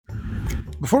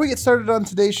Before we get started on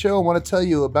today's show, I want to tell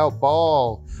you about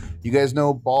Ball. You guys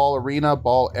know Ball Arena,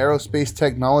 Ball Aerospace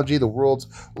Technology, the world's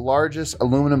largest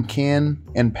aluminum can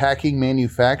and packing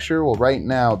manufacturer. Well, right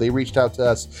now, they reached out to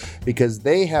us because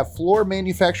they have floor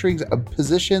manufacturing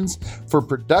positions for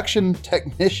production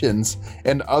technicians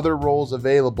and other roles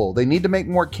available. They need to make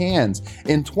more cans.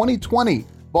 In 2020,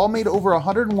 Ball made over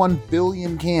 101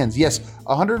 billion cans. Yes,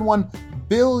 101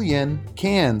 billion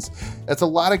cans. That's a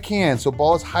lot of cans. So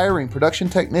Ball is hiring production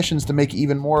technicians to make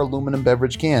even more aluminum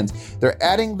beverage cans. They're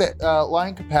adding the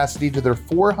line capacity to their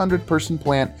 400-person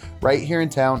plant right here in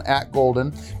town at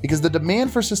Golden because the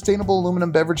demand for sustainable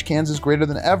aluminum beverage cans is greater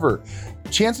than ever.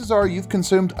 Chances are you've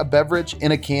consumed a beverage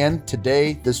in a can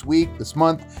today, this week, this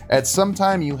month. At some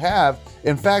time you have.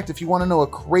 In fact, if you want to know a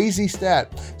crazy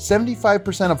stat,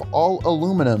 75% of all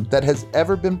aluminum that has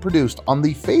ever been produced on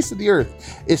the face of the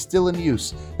earth is still in use.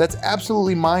 That's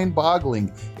absolutely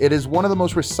mind-boggling. It is one of the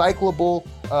most recyclable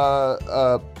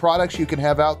products you can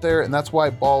have out there, and that's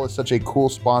why Ball is such a cool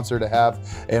sponsor to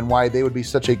have and why they would be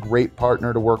such a great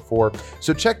partner to work for.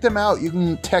 So check them out. You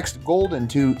can text Golden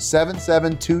to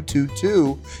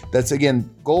 77222. That's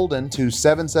again Golden to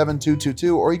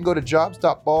 77222, or you can go to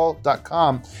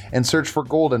jobs.ball.com and search for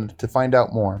Golden to find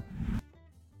out more.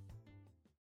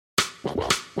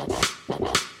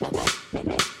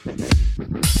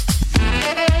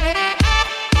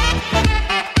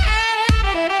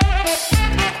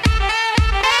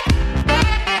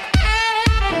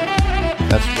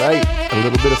 That's right, a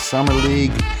little bit of Summer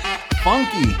League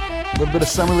funky, a little bit of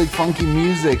Summer League funky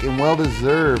music, and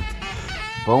well-deserved.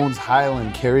 Bones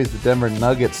Hyland carries the Denver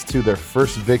Nuggets to their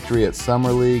first victory at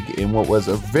Summer League in what was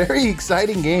a very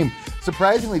exciting game.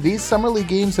 Surprisingly, these Summer League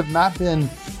games have not been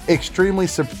extremely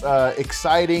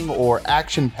exciting or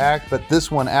action-packed, but this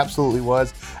one absolutely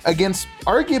was, against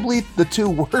arguably the two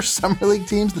worst Summer League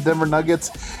teams, the Denver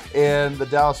Nuggets and the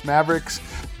Dallas Mavericks,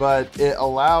 but it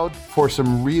allowed for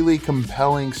some really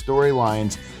compelling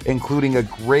storylines, including a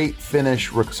great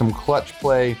finish, some clutch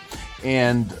play,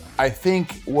 and I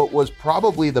think what was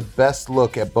probably the best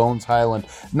look at Bones Hyland,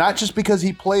 not just because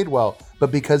he played well,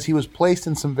 but because he was placed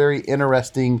in some very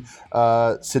interesting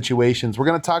situations. We're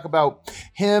going to talk about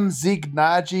him, Zeke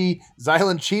Naji,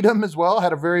 Zylan Cheatham as well,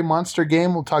 had a very monster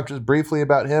game. We'll talk just briefly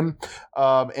about him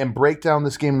and break down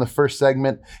this game in the first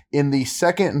segment. In the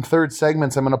second and third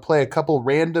segments, I'm going to play a couple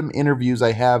random interviews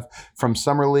I have from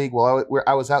Summer League while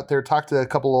I was out there, talked to a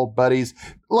couple old buddies,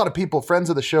 a lot of people,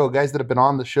 friends of the show, guys that have been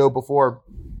on the show before.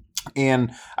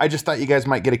 And I just thought you guys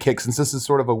might get a kick since this is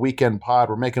sort of a weekend pod.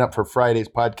 We're making up for Friday's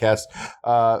podcast.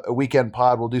 A weekend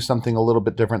pod. We'll do something a little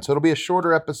bit different. So it'll be a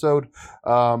shorter episode.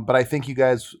 But I think you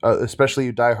guys, especially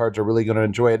you diehards, are really going to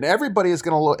enjoy it. And everybody is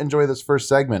going to enjoy this first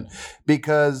segment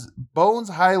because Bones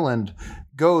Hyland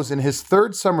goes in his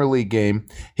third Summer League game.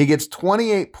 He gets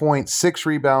 28 points, 6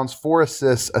 rebounds, 4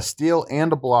 assists, a steal,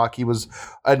 and a block. He was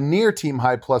a near team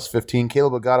high plus 15.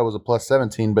 Caleb Agata was a plus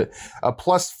 17, but a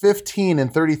plus 15 in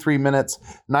 33 minutes,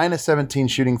 9 of 17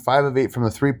 shooting, 5 of 8 from the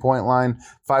 3-point line,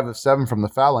 5 of 7 from the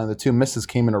foul line. The 2 misses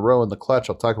came in a row in the clutch.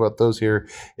 I'll talk about those here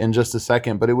in just a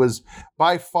second, but it was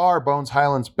by far Bones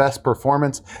Hyland's best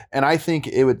performance, and I think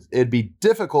it'd be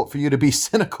difficult for you to be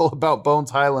cynical about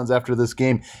Bones Hyland's after this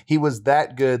game. He was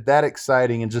that good, that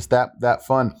exciting, and just that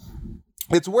fun.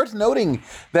 It's worth noting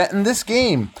that in this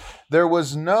game, there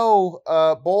was no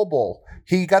Bol.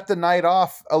 He got the night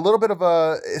off, a little bit of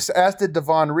as did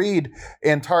Devon Reed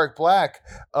and Tarik Black,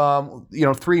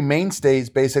 3 mainstays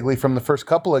basically from the first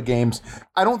couple of games.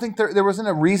 I don't think there wasn't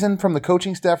a reason from the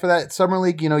coaching staff for that. Summer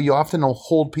League, you often will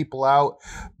hold people out.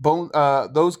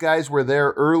 Those guys were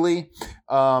there early.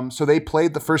 So they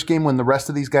played the first game when the rest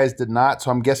of these guys did not.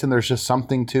 So I'm guessing there's just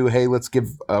something to, hey, let's give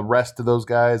a rest to those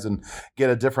guys and get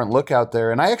a different look out there.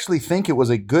 And I actually think it was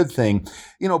a good thing.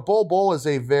 Bol is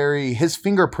his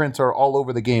fingerprints are all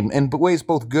over the game in ways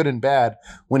both good and bad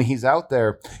when he's out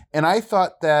there. And I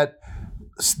thought that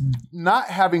not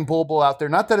having Bol out there,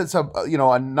 not that it's a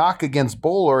knock against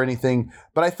Bol or anything,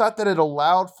 but I thought that it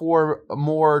allowed for a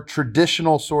more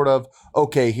traditional sort of,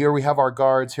 okay, here we have our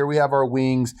guards, here we have our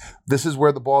wings, this is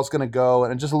where the ball's going to go,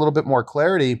 and just a little bit more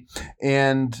clarity.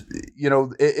 And,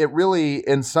 it really,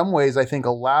 in some ways, I think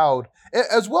allowed,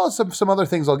 as well as some other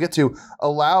things I'll get to,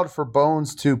 allowed for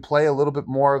Bones to play a little bit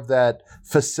more of that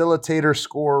facilitator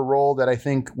scorer role that I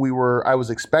think I was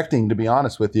expecting, to be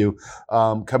honest with you,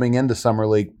 coming into Summer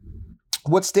League.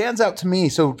 What stands out to me,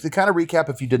 so to kind of recap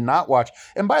if you did not watch,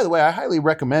 and by the way, I highly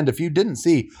recommend if you didn't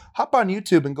see, hop on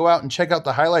YouTube and go out and check out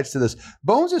the highlights to this.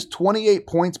 Bones' 28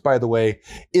 points, by the way,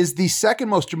 is the second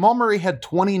most. Jamal Murray had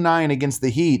 29 against the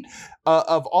Heat.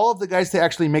 Of all of the guys to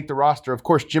actually make the roster, of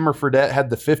course, Jimmer Fredette had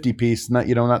the 50 piece,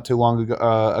 not too long ago,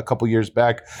 a couple years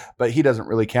back, but he doesn't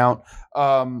really count.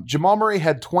 Jamal Murray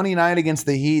had 29 against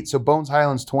the Heat, so Bones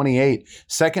Hyland's 28,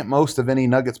 second most of any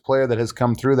Nuggets player that has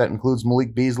come through. That includes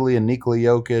Malik Beasley and Nikola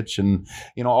Jokic and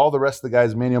all the rest of the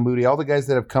guys, Manuel Moody, all the guys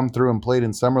that have come through and played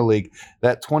in Summer League.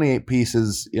 That 28 piece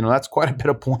is, that's quite a bit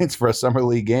of points for a Summer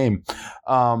League game.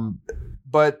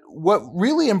 But what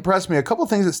really impressed me, a couple of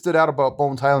things that stood out about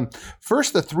Bones Hyland.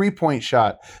 First, the three-point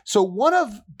shot. So one of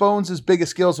Bones'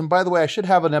 biggest skills, and by the way, I should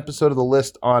have an episode of the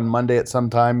list on Monday at some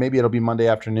time. Maybe it'll be Monday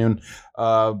afternoon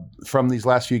from these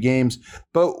last few games.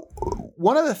 But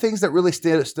one of the things that really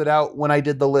stood out when I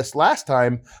did the list last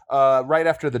time, right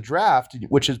after the draft,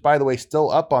 which is, by the way, still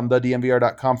up on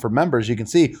thednvr.com for members, you can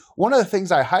see one of the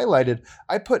things I highlighted,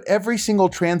 I put every single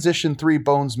transition three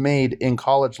Bones made in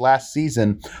college last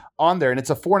season on there, and it's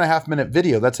a 4.5 minute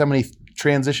video. That's how many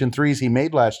transition threes he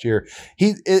made last year.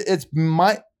 It's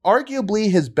arguably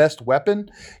his best weapon.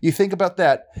 You think about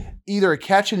that, either a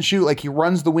catch and shoot, like he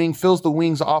runs the wing, fills the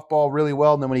wings off ball really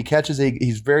well, and then when he catches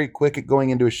he's very quick at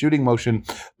going into a shooting motion,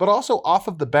 but also off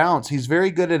of the bounce, he's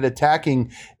very good at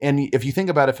attacking. And if you think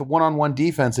about it, if a one-on-one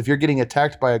defense, if you're getting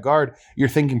attacked by a guard, you're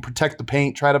thinking protect the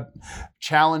paint, try to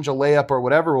challenge a layup or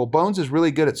whatever. Well, Bones is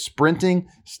really good at sprinting,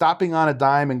 stopping on a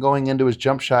dime, and going into his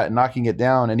jump shot and knocking it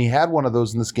down. And he had one of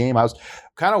those in this game. I was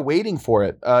kind of waiting for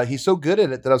it. He's so good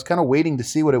at it that I was kind of waiting to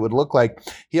see what it would look like.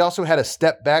 He also had a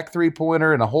step back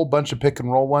three-pointer and a whole bunch of pick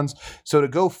and roll ones. So to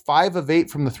go 5 of 8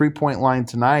 from the 3-point line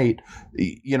tonight,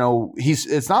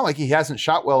 it's not like he hasn't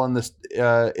shot well in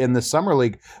this Summer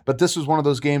League, but this was one of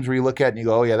those games where you look at it and you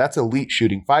go, oh yeah, that's elite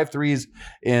shooting. 5 threes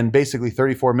in basically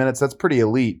 34 minutes. That's pretty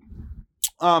elite.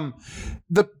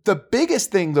 The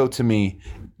biggest thing though to me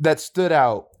that stood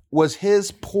out was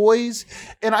his poise,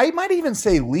 and I might even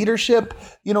say leadership,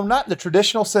 not in the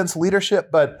traditional sense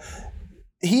leadership, but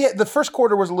the first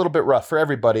quarter was a little bit rough for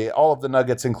everybody, all of the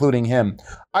Nuggets, including him.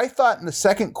 I thought in the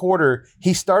second quarter,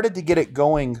 he started to get it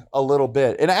going a little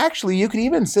bit. And actually, you could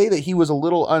even say that he was a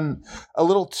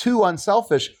little too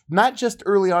unselfish, not just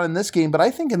early on in this game, but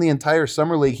I think in the entire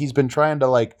Summer League, he's been trying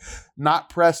to not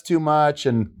press too much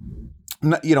and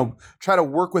try to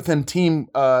work within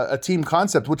a team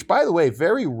concept, which, by the way,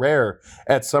 very rare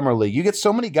at Summer League. You get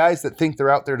so many guys that think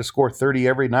they're out there to score 30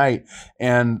 every night,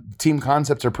 and team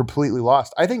concepts are completely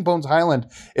lost. I think Bones Hyland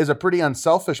is a pretty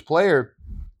unselfish player.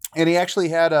 And he actually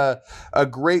had a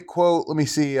great quote. Let me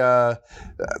see,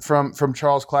 from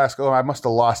Charles Klask. Oh, I must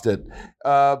have lost it.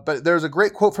 But there's a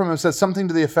great quote from him that says something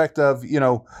to the effect of,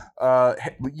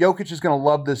 Jokic is going to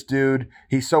love this dude.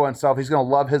 He's so unselfish. He's going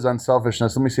to love his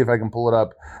unselfishness. Let me see if I can pull it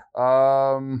up.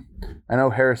 I know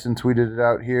Harrison tweeted it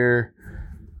out here.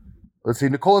 Let's see.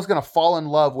 Nicola's going to fall in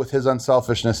love with his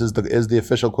unselfishness is the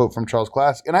official quote from Charles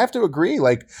Klask. And I have to agree.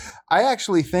 I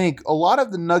actually think a lot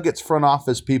of the Nuggets front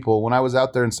office people, when I was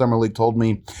out there in Summer League, told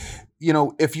me,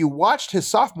 if you watched his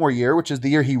sophomore year, which is the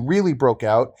year he really broke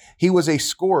out, he was a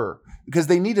scorer because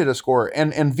they needed a scorer.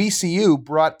 And VCU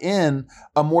brought in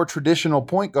a more traditional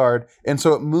point guard, and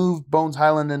so it moved Bones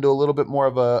Hyland into a little bit more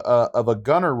of a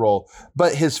gunner role.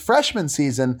 But his freshman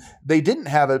season, they didn't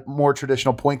have a more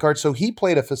traditional point guard, so he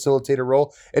played a facilitator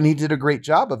role, and he did a great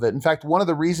job of it. In fact, one of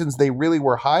the reasons they really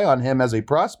were high on him as a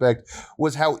prospect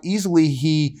was how easily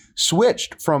he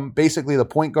switched from basically the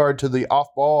point guard to the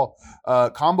off-ball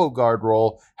combo guard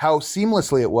role, how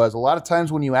seamlessly it was. A lot of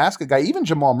times when you ask a guy, even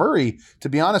Jamal Murray, to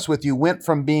be honest with you, went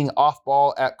from being off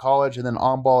ball at college and then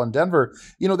on ball in Denver.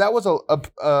 That was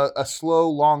a slow,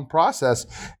 long process.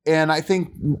 And I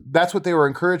think that's what they were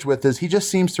encouraged with, is he just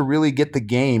seems to really get the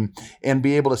game and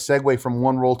be able to segue from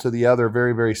one role to the other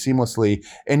very, very seamlessly.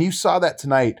 And you saw that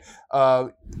tonight.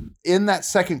 In that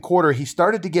second quarter, he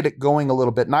started to get it going a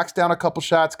little bit, knocks down a couple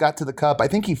shots, got to the cup. I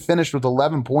think he finished with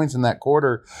 11 points in that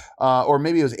quarter, or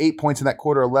maybe it was 8 points in that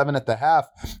quarter, 11 at the half.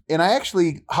 And I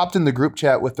actually hopped in the group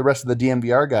chat with the rest of the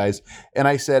DNVR guys, and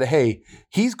I said, hey,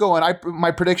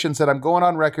 my prediction said I'm going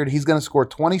on record. He's going to score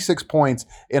 26 points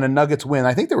in a Nuggets win.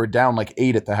 I think they were down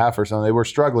 8 at the half or something. They were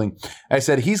struggling. I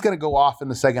said, he's going to go off in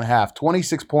the second half,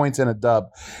 26 points in a dub.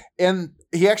 And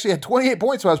he actually had 28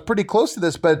 points, so I was pretty close to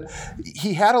this, but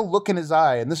he had a look in his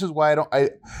eye, and this is why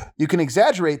you can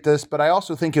exaggerate this, but I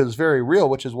also think it was very real,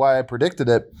 which is why I predicted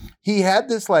it. He had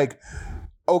this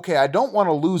okay, I don't want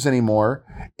to lose anymore,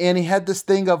 and he had this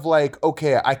thing of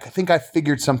okay, I think I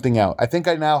figured something out. I think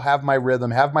I now have my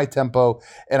rhythm, have my tempo,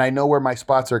 and I know where my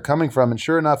spots are coming from, and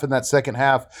sure enough, in that second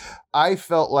half, I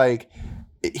felt like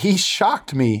he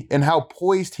shocked me in how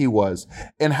poised he was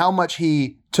and how much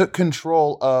he took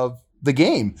control of the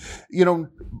game,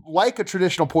 like a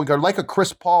traditional point guard, like a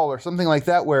Chris Paul or something like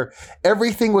that, where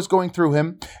everything was going through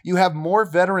him. You have more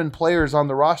veteran players on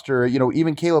the roster.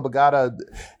 Even Caleb Agata,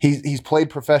 he's played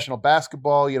professional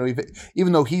basketball.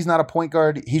 Even though he's not a point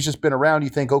guard, he's just been around. You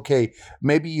think, okay,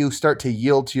 maybe you start to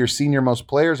yield to your senior most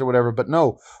players or whatever. But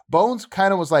no, Bones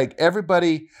kind of was like,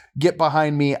 everybody get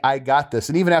behind me. I got this.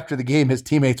 And even after the game, his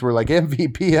teammates were like,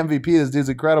 MVP, this dude's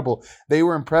incredible. They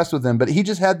were impressed with him, but he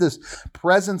just had this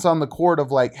presence on the court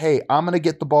of like, hey, I'm going to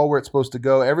get the ball where it's supposed to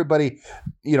go. Everybody,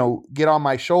 get on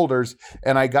my shoulders,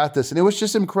 and I got this. And it was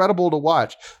just incredible to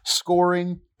watch.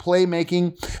 Scoring,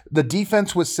 playmaking. The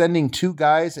defense was sending two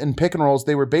guys in pick and rolls.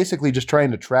 They were basically just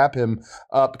trying to trap him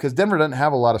up because Denver doesn't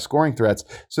have a lot of scoring threats.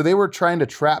 So they were trying to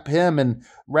trap him, and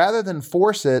rather than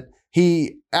force it,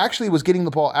 he actually was getting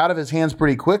the ball out of his hands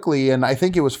pretty quickly, and I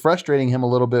think it was frustrating him a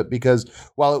little bit because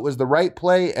while it was the right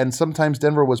play and sometimes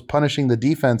Denver was punishing the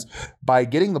defense by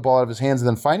getting the ball out of his hands and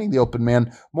then finding the open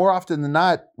man, more often than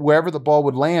not, wherever the ball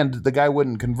would land, the guy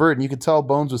wouldn't convert, and you could tell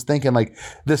Bones was thinking like,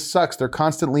 this sucks. They're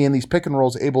constantly in these pick and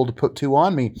rolls able to put two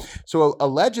on me. So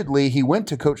allegedly, he went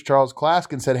to Coach Charles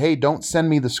Klask and said, hey, don't send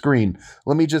me the screen.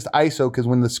 Let me just ISO, because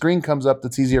when the screen comes up,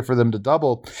 that's easier for them to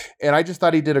double. And I just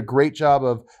thought he did a great job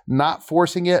of not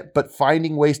forcing it, but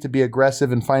finding ways to be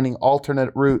aggressive and finding alternate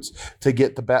routes to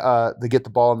get the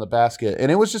ball in the basket.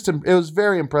 And it was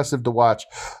very impressive to watch.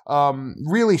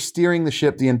 Really steering the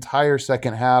ship the entire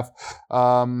second half.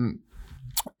 And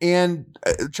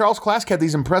Charles Klask had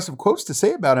these impressive quotes to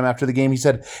say about him after the game. He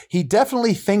said, he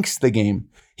definitely thinks the game.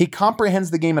 He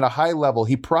comprehends the game at a high level.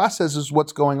 He processes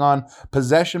what's going on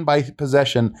possession by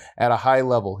possession at a high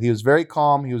level. He was very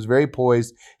calm. He was very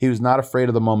poised. He was not afraid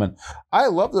of the moment. I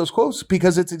love those quotes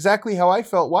because it's exactly how I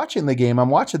felt watching the game.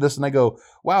 I'm watching this and I go,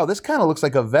 wow, this kind of looks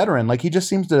like a veteran. Like he just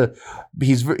seems to,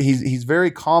 he's very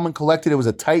calm and collected. It was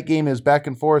a tight game. It was back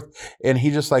and forth. And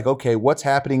he just like, okay, what's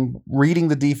happening? Reading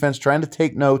the defense, trying to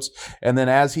take notes. And then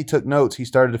as he took notes, he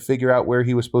started to figure out where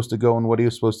he was supposed to go and what he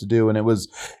was supposed to do. And it was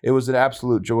an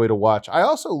absolute joy to watch. I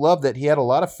also love that he had a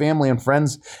lot of family and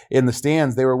friends in the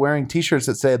stands. They were wearing t-shirts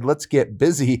that said, let's get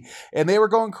busy. And they were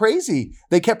going crazy.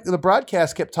 The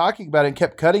broadcast kept talking about it and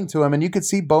kept cutting to him. And you could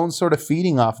see Bones sort of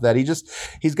feeding off that.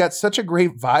 He's got such a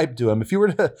great vibe to him. If you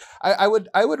were to, I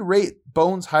would rate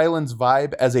Bones Hyland's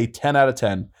vibe as a 10 out of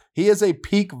 10. He is a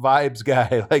peak vibes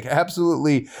guy. Like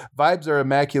absolutely, vibes are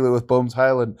immaculate with Bones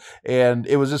Hyland, and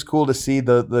it was just cool to see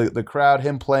the crowd,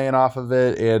 him playing off of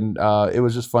it, and it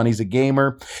was just fun. He's a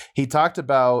gamer. He talked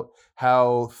about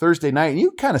how Thursday night, and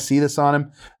you kind of see this on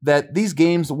him, that these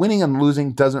games, winning and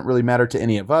losing doesn't really matter to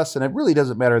any of us, and it really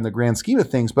doesn't matter in the grand scheme of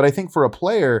things. But I think for a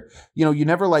player, you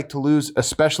never like to lose,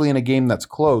 especially in a game that's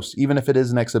close, even if it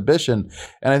is an exhibition.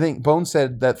 And I think Bones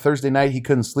said that Thursday night he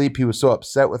couldn't sleep. He was so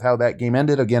upset with how that game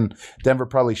ended. Again, Denver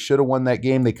probably should have won that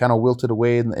game. They kind of wilted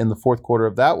away in the fourth quarter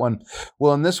of that one.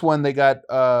 Well, in this one, they got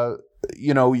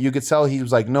you could tell he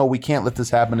was like, no, we can't let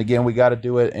this happen again. We got to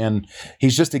do it. And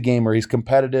he's just a gamer. He's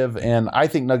competitive. And I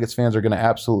think Nuggets fans are going to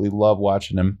absolutely love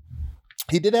watching him.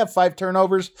 He did have 5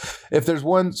 turnovers. If there's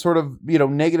one sort of,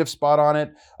 negative spot on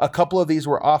it, a couple of these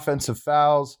were offensive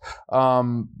fouls.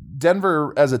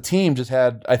 Denver as a team just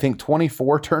had, I think,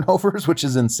 24 turnovers, which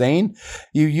is insane.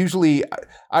 You usually,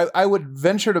 I would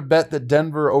venture to bet that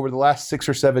Denver over the last 6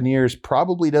 or 7 years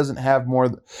probably doesn't have more.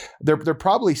 They're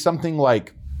probably something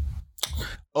like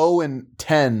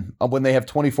 0-10 when they have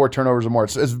 24 turnovers or more.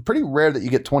 It's pretty rare that you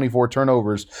get 24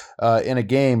 turnovers in a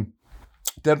game.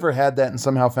 Denver had that and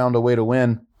somehow found a way to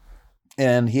win.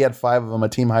 And he had 5 of them, a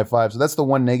team high 5. So that's the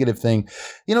one negative thing.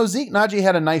 Zeke Naji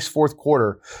had a nice fourth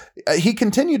quarter. He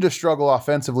continued to struggle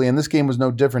offensively, and this game was no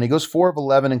different. He goes 4 of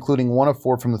 11, including 1 of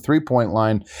 4 from the 3-point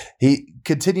line. He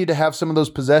continued to have some of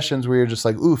those possessions where you're just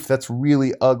like, oof, that's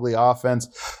really ugly offense.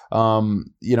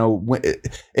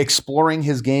 Exploring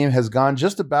his game has gone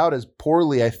just about as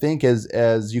poorly, I think,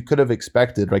 as you could have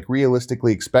expected, like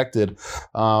realistically expected.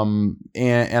 And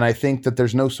I think that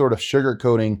there's no sort of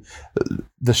sugarcoating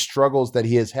the struggles that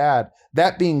he has had.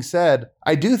 That being said,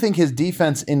 I do think his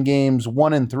defense in games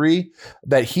 1 and 3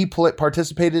 that he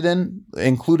participated in,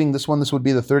 including this one, this would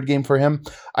be the 3rd game for him,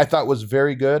 I thought was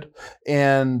very good.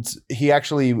 And he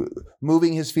actually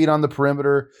moving his feet on the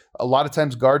perimeter, a lot of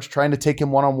times guards trying to take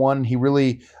him one-on-one. He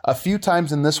really, a few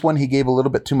times in this one, he gave a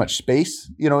little bit too much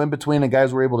space, in between, and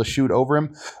guys were able to shoot over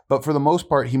him. But for the most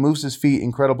part, he moves his feet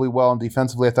incredibly well, and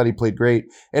defensively, I thought he played great.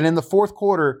 And in the fourth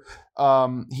quarter,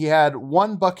 he had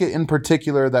one bucket in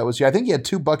particular that was, I think he had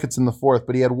 2 buckets in the fourth,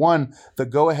 but he had one, the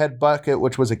go-ahead bucket,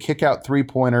 which was a kick-out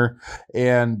 3-pointer,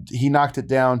 and he knocked it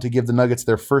down to give the Nuggets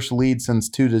their first lead since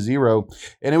 2-0.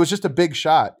 And it was just a big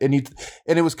shot. And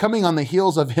it was coming on the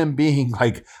heels of him being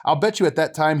like, I'll bet you at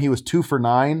that time he was 2 for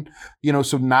 9,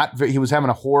 so he was having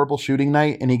a horrible shooting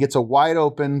night, and he gets a wide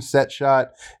open set shot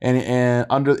and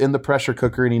in the pressure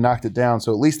cooker, and he knocked it down.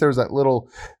 So at least there was that little,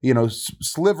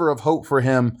 sliver of hope for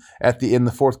him in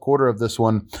the fourth quarter of this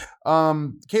one.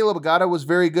 Caleb Agata was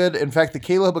very good. In fact, the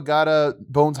Caleb Agata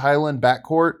Bones Hyland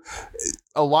backcourt,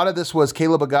 a lot of this was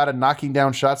Caleb Agata knocking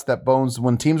down shots that Bones,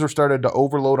 when teams were started to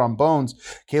overload on Bones,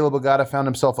 Caleb Agata found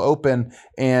himself open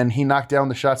and he knocked down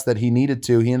the shots that he needed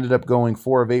to. He ended up going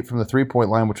 4 of 8 from the 3-point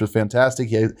line, which was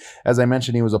fantastic. As I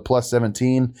mentioned, he was a plus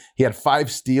 17. He had 5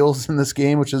 steals in this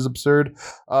game, which is absurd.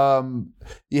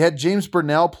 You had James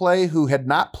Burnell play, who had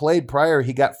not played prior.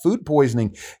 He got food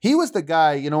poisoning. He was the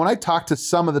guy, when I talked to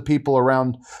some of the people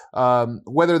around,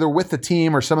 whether they're with the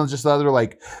team or some of just the other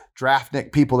like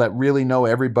draftnik people that really know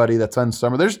everybody that's on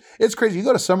summer. It's crazy. You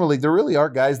go to summer league, there really are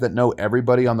guys that know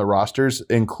everybody on the rosters,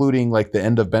 including like the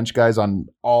end of bench guys on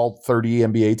all 30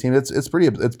 NBA teams. It's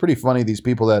pretty funny, these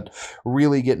people that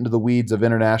really get into the weeds of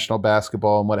international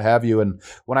basketball and what have you. And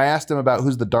when I asked him about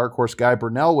who's the dark horse guy,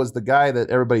 Burnell was the guy that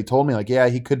everybody told me, like, yeah,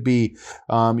 he could be,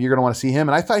 you're going to want to see him.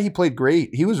 And I thought he played great.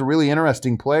 He was a really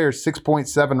interesting player,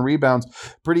 6.7 rebounds,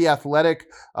 pretty athletic,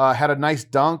 had a nice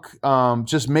dunk,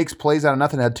 just makes plays out of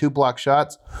nothing, had 2 block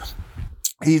shots.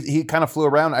 He kind of flew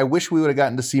around. I wish we would have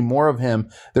gotten to see more of him.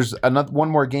 There's one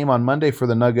more game on Monday for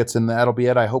the Nuggets, and that'll be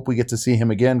it. I hope we get to see him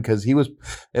again, because he was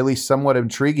at least somewhat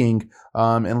intriguing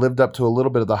and lived up to a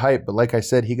little bit of the hype. But like I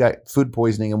said, he got food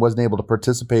poisoning and wasn't able to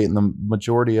participate in the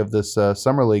majority of this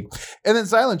summer league. And then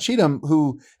Zylan Cheatham,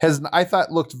 who I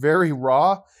thought looked very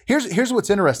raw. Here's what's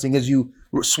interesting is you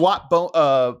swap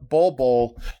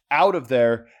Bol out of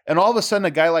there, and all of a sudden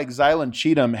a guy like Zylan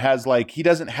Cheatham has, like, he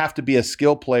doesn't have to be a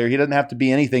skill player. He doesn't have to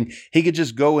be anything. He could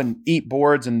just go and eat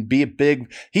boards and be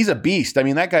he's a beast. I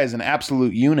mean, that guy is an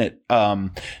absolute unit.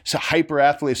 So hyper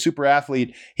athlete, super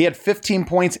athlete. He had 15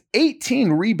 points,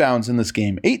 18 rebounds in this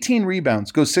game. 18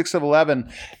 rebounds, goes 6 of 11.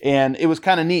 And it was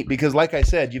kind of neat because, like I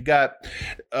said, you've got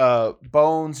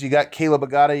Bones, you got Caleb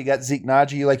Agata, you got Zeke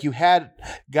Naji. Like, you had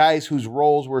guys whose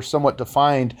roles were somewhat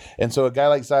defined. And so a guy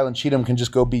like Zylan Cheatham can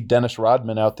just go be Dennis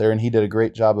Rodman out there, and he did a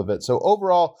great job of it. So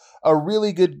overall, a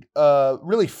really good,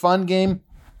 really fun game.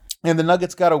 And the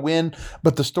Nuggets got a win,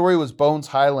 but the story was Bones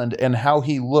Hyland and how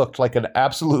he looked like an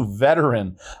absolute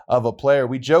veteran of a player.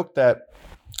 We joked that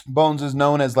Bones is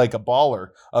known as like a baller,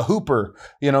 a hooper,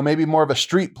 maybe more of a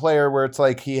street player, where it's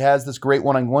like he has this great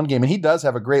one-on-one game, and he does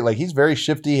have a great, like, he's very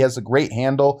shifty. He has a great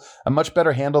handle, a much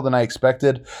better handle than I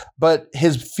expected. But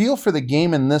his feel for the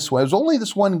game in this one, it was only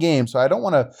this one game, so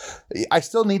I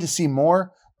still need to see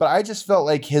more. But I just felt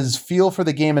like his feel for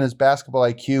the game and his basketball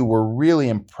IQ were really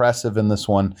impressive in this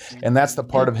one. And that's the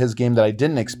part of his game that I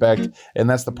didn't expect. And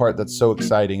that's the part that's so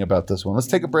exciting about this one. Let's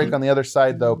take a break. On the other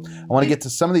side, though, I want to get to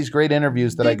some of these great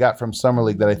interviews that I got from Summer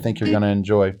League that I think you're going to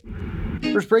enjoy.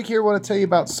 First break here, I want to tell you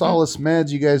about Solace Meds.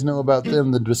 You guys know about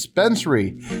them, the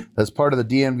dispensary that's part of the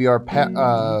DNVR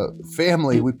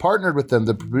family. We partnered with them,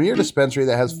 the premier dispensary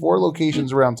that has 4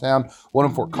 locations around town, one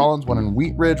in Fort Collins, one in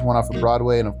Wheat Ridge, one off of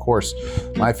Broadway, and of course,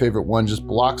 my favorite one just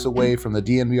blocks away from the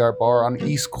DNVR bar on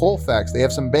East Colfax. They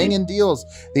have some banging deals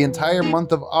the entire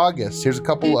month of August. Here's a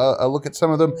couple, a look at some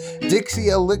of them. Dixie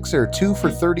Elixir, 2 for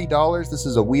 $30. This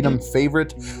is a Weedham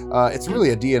favorite. It's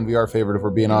really a DNVR favorite if we're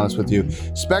being honest with you.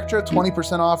 Spectra, 20%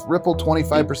 off, Ripple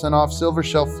 25% off, Silver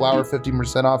Shelf Flower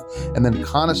 15% off, and then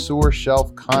Connoisseur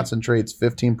Shelf Concentrates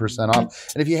 15%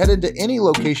 off. And if you head into any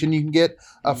location, you can get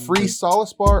a free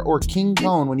Solace Bar or King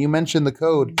Cone when you mention the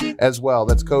code as well.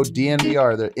 That's code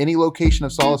DNVR. Any location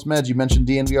of Solace Meds, you mention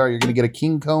DNVR, you're going to get a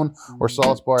King Cone or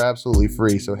Solace Bar absolutely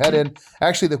free. So head in.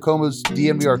 Actually, the code is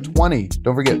DNVR20.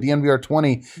 Don't forget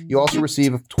DNVR20. You also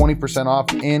receive 20%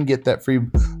 off and get that free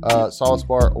Solace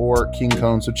Bar or King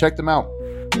Cone. So check them out.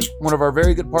 One of our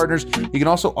very good partners. You can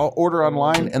also order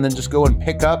online and then just go and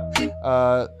pick up.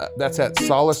 That's at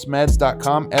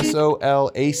solacemeds.com,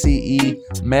 SOLACE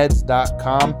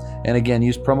meds.com. And again,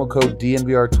 use promo code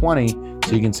DNVR20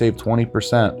 so you can save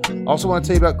 20%. Also want to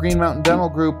tell you about Green Mountain Dental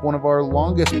Group, one of our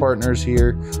longest partners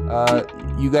here.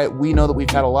 We know that we've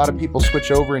had a lot of people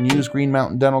switch over and use Green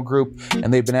Mountain Dental Group,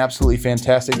 and they've been absolutely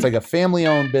fantastic. It's like a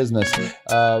family-owned business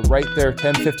right there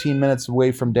 10-15 minutes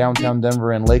away from downtown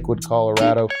Denver and Lakewood,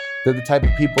 Colorado. They're the type of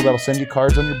people that'll send you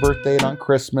cards on your birthday and on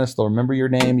Christmas. They'll remember your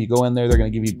name. You go in there, they're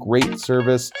going to give you great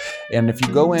service. And if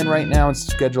you go in right now and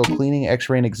schedule a cleaning,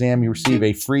 x-ray, and exam, you receive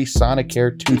a free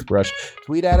Sonicare toothbrush.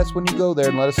 Tweet at us when you go there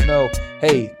and let us know,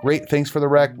 hey, great, thanks for the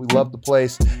rec. We love the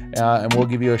place. And we'll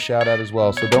give you a shout out as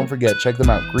well. So don't forget, check them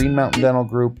out. Green Mountain Dental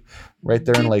Group right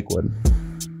there in Lakewood.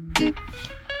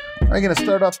 I'm going to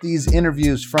start off these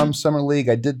interviews from Summer League.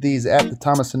 I did these at the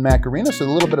Thomas and Mack Arena, so a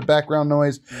little bit of background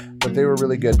noise, but they were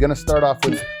really good. Going to start off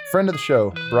with friend of the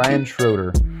show, Brian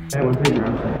Schroder. All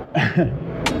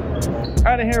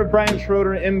right, I'm here with Brian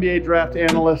Schroder, NBA draft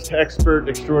analyst, expert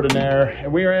extraordinaire,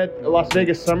 and we are at Las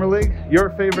Vegas Summer League.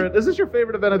 Is this your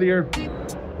favorite event of the year?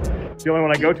 It's the only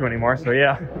one I go to anymore, so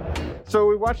yeah. So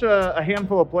we watched a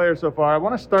handful of players so far. I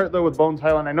want to start, though, with Bones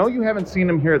Hyland. I know you haven't seen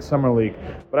him here at Summer League,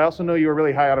 but I also know you were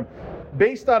really high on him.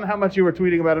 Based on how much you were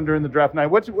tweeting about him during the draft night,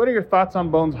 what are your thoughts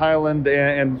on Bones Hyland,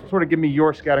 and sort of give me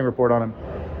your scouting report on him?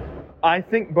 I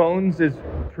think Bones is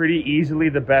pretty easily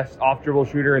the best off-dribble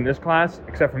shooter in this class,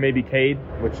 except for maybe Cade,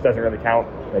 which doesn't really count.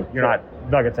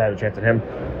 Nuggets had a chance at him.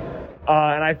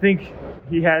 And I think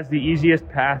he has the easiest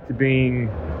path to being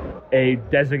a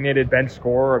designated bench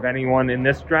scorer of anyone in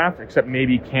this draft, except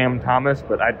maybe Cam Thomas,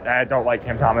 but I don't like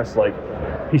Cam Thomas.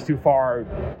 He's too far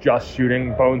just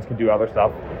shooting. Bones can do other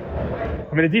stuff.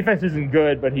 I mean, the defense isn't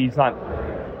good, but he's not,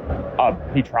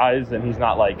 he tries, and he's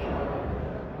not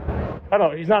I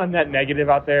don't know, he's not a net negative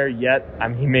out there yet. I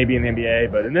mean, he may be in the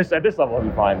NBA, but at this level, he'll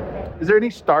be fine. Is there any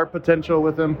star potential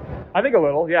with him? I think a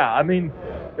little, yeah. I mean,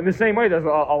 in the same way, there's a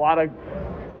lot of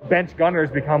bench gunners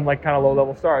become kind of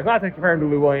low-level stars. Not to compare him to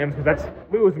Lou Williams, because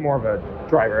Lou is more of a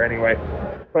driver anyway.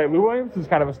 But Lou Williams is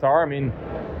kind of a star. I mean,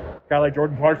 a guy like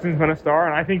Jordan Clarkson's been a star,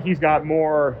 and I think he's got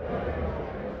more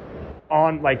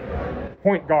on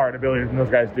point guard ability than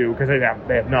those guys do, because they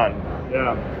have none.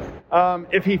 Yeah.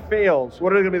 If he fails,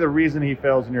 what are going to be the reason he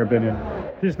fails, in your opinion?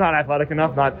 He's just not athletic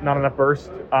enough, not enough burst.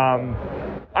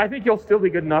 I think he'll still be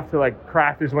good enough to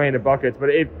craft his way into buckets, but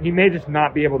he may just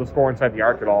not be able to score inside the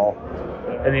arc at all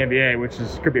in the NBA, which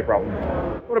could be a problem.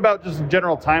 What about just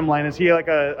general timeline? Is he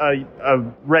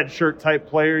a red shirt type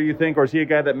player, you think, or is he a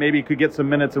guy that maybe could get some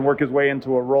minutes and work his way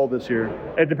into a role this year?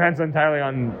 It depends entirely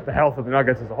on the health of the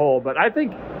Nuggets as a whole, but I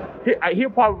think he'll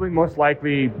probably most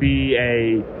likely be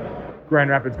a Grand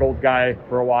Rapids Gold guy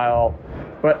for a while,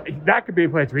 but that could be a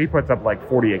place where he puts up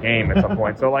 40 a game at some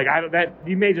point. So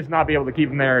you may just not be able to keep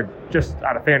him there just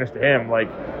out of fairness to him.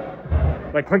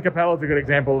 Clint Capella is a good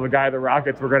example of a guy the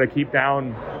Rockets were going to keep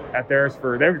down at theirs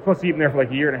they were supposed to keep him there for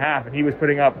a year and a half, and he was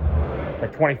putting up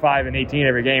 25 and 18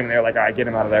 every game, and they were all right, get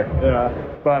him out of there.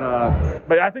 Yeah.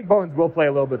 But I think Bones will play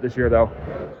a little bit this year, though.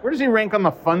 Where does he rank on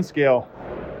the fun scale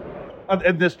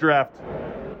in this draft?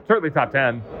 Certainly top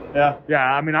 10. Yeah. Yeah,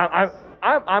 I mean,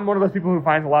 I'm one of those people who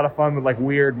finds a lot of fun with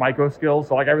weird micro skills.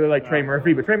 So I really like Trey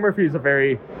Murphy, but Trey Murphy is a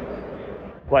very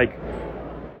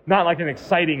not an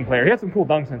exciting player. He has some cool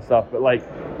dunks and stuff, but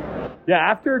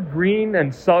after Green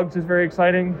and Suggs is very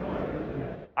exciting.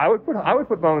 I would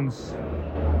put Bones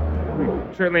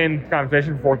certainly in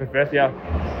conversation for 4th or 5th.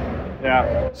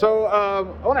 Yeah. So I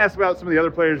want to ask about some of the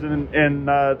other players in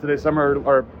today's summer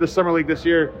or this summer league this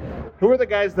year. Who are the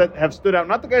guys that have stood out?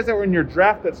 Not the guys that were in your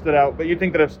draft that stood out, but you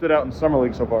think that have stood out in summer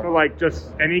league so far? So just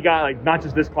any guy, not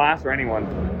just this class or anyone.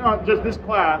 No, just this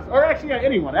class, or actually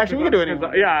anyone. Actually, we can do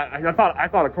anyone. Yeah, I thought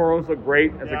Okoro's looked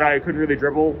great as a guy who couldn't really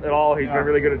dribble at all. He's been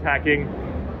really good attacking.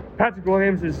 Patrick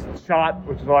Williams is shot,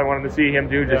 which is all I wanted to see him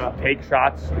do. Just take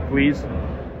shots, please.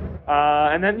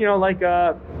 And then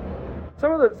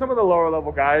some of the lower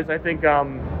level guys. I think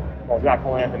not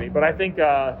Cole Anthony, but I think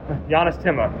Giannis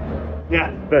Timma.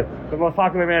 Yeah, the most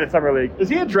popular man at Summer League. Is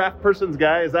he a draft person's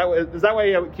guy? Is that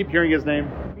why I keep hearing his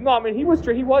name? No, I mean he was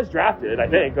drafted, I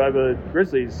think, by the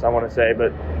Grizzlies, I want to say,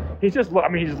 but you just look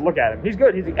at him. He's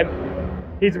good.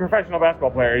 He's a professional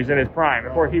basketball player. He's in his prime.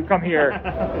 Before he come here,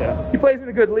 he plays in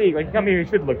a good league. He come here, he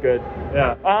should look good.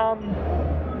 Yeah.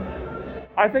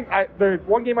 I think the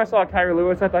one game I saw Kyrie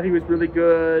Lewis, I thought he was really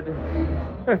good.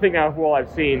 I'm trying to think now of who all I've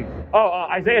seen.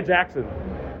 Isaiah Jackson.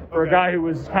 For a guy who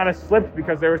was kind of slipped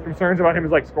because there was concerns about him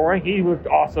as scoring, he looked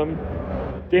awesome.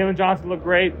 Jalen Johnson looked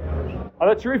great. I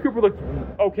thought Sharif Cooper looked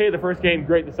okay the first game,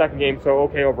 great the second game, so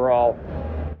okay overall.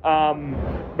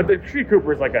 But Sharif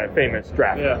Cooper is a famous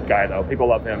draft guy, though. People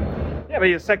love him. Yeah, but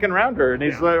he's a second rounder, and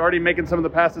he's already making some of the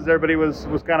passes everybody was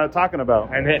kind of talking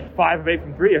about. And hit 5 of 8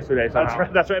 from 3 yesterday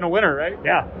somehow. That's right, in a winner, right?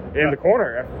 Yeah, in the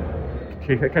corner.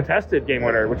 Contested game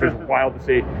winner, which was wild to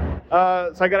see.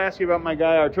 So I got to ask you about my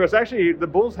guy, Arturas. Actually, the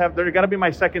Bulls they're got to be my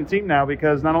second team now,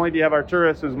 because not only do you have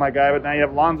Arturas, who's my guy, but now you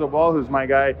have Lonzo Ball, who's my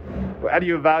guy. How do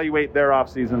you evaluate their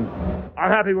offseason?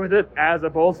 I'm happy with it as a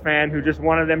Bulls fan who just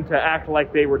wanted them to act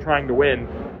like they were trying to win.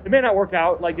 It may not work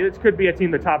out. It could be a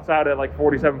team that tops out at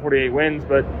 47, 48 wins,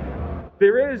 but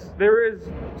there is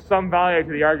some value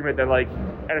to the argument that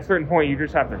at a certain point you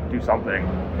just have to do something.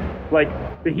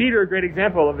 The Heat are a great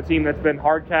example of a team that's been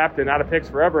hard capped and out of picks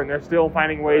forever, and they're still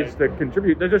finding ways to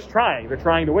contribute. They're just trying. They're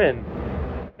trying to win.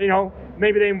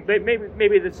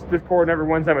 maybe this core never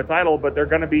wins them a title, but they're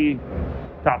going to be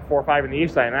top 4 or 5 in the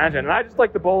East, I imagine. And I just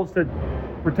like the Bulls to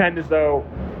pretend as though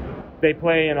they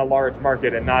play in a large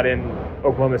market and not in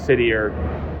Oklahoma City or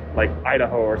like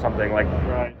Idaho or something. Like,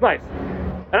 right. Nice.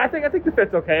 And I think the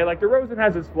fit's okay. Like, DeRozan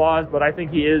has his flaws, but I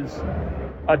think he is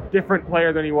a different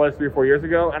player than he was 3 or 4 years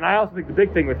ago. And I also think the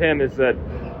big thing with him is that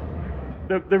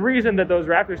the reason that those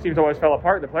Raptors teams always fell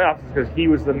apart in the playoffs is because he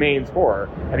was the main scorer,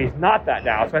 and he's not that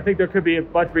now. So I think there could be a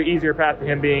much easier path to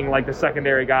him being like the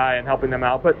secondary guy and helping them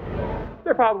out. But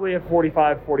they're probably a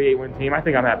 45, 48 win team. I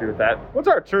think I'm happy with that. What's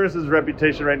Arturas's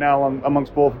reputation right now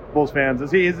amongst Bulls fans?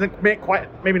 Is he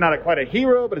maybe not quite a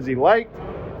hero, but is he liked?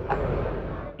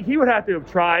 He would have to have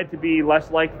tried to be less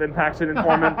liked than Paxton and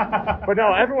Foreman. But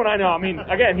no, everyone I know, I mean,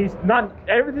 again, he's not,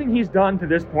 everything he's done to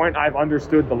this point, I've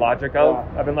understood the logic of.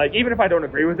 Yeah. I've been like, even if I don't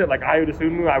agree with it, like I would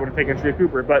assume I would have taken Sharif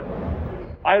Cooper, but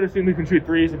I would assume he can shoot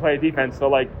threes and play defense. So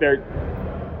like,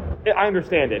 I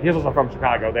understand it. He's also from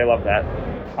Chicago. They love that.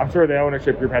 I'm sure the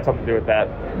ownership group had something to do with that.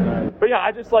 Right. But yeah,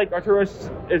 I just like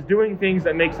Arturas is doing things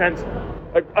that make sense.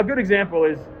 A good example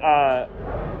is,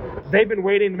 they've been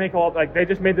waiting to make they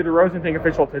just made the DeRozan thing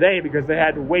official today because they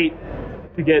had to wait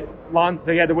to get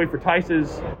they had to wait for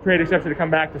Tice's trade exception to come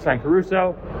back to sign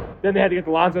Caruso. Then they had to get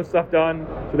the Lonzo stuff done,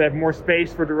 so they have more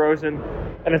space for DeRozan.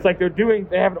 And it's like they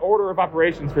have an order of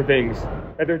operations for things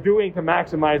that they're doing to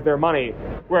maximize their money.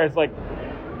 Whereas like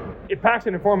if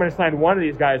Paxton and Foreman had signed one of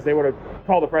these guys, they would have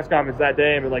called a press conference that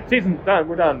day and been like, season's done,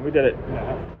 we're done, we did it.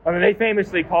 Yeah. I mean, they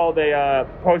famously called a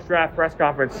post-draft press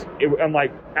conference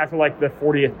after the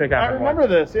 40th pick. I remember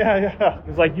this, yeah.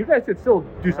 It's like, you guys should still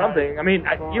do something. I mean,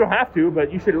 you don't have to,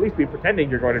 but you should at least be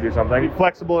pretending you're going to do something. Be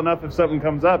flexible enough if something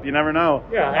comes up, you never know.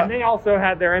 Yeah, and they also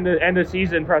had their end of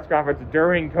season press conference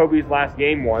during Kobe's last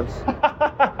game once.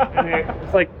 And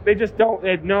it's like, they just don't,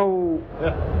 they had no...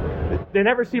 Yeah. They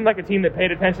never seemed like a team that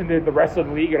paid attention to the rest of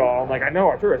the league at all. Like, I know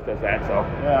Arturas does that, so.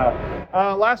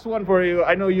 Yeah. Last one for you.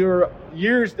 I know you're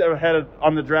years ahead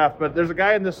on the draft, but there's a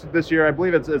guy in this year, I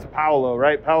believe it's Paolo,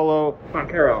 right? Paolo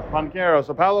Banchero.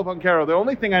 So Paolo Banchero, the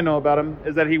only thing I know about him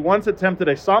is that he once attempted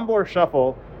a Sombor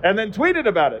shuffle and then tweeted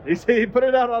about it. He put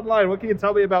it out online. What can you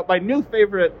tell me about my new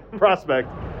favorite prospect?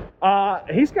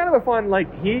 He's kind of a fun,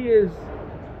 he's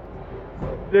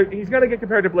going to get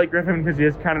compared to Blake Griffin because he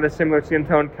has kind of a similar skin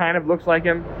tone, kind of looks like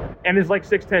him, and is like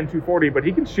 6'10", 240, but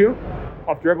he can shoot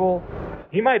off dribble.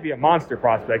 He might be a monster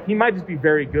prospect. He might just be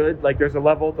very good. Like, there's a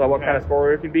level to what kind of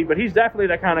scorer he can be, but he's definitely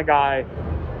that kind of guy.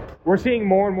 We're seeing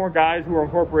more and more guys who are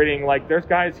incorporating, there's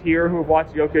guys here who have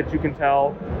watched Jokic, you can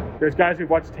tell. There's guys who've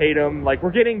watched Tatum.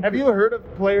 We're getting... Have you heard of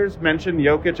players mention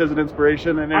Jokic as an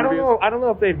inspiration in interviews? I don't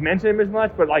know if they've mentioned him as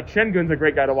much, but, Şengün's a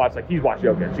great guy to watch. He's watched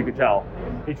Jokic, you can tell.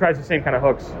 He tries the same kind of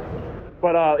hooks.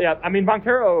 But, yeah, I mean,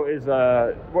 Banchero is...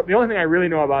 the only thing I really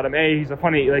know about him, A, he's a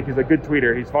good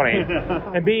tweeter. He's funny.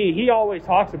 And B, he always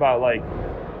talks about, he's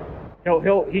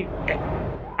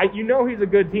a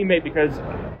good teammate because...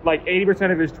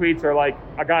 80% of his tweets are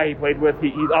a guy he played with.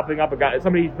 He's upping up a guy.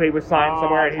 Somebody he played with signed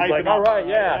somewhere, and he's like, all right,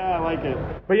 yeah. Yeah, I like it.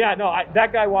 But yeah, no,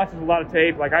 that guy watches a lot of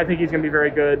tape. I think he's going to be very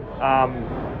good.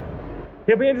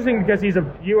 He'll be interesting because he's a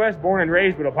U.S. born and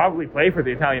raised, but he'll probably play for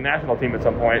the Italian national team at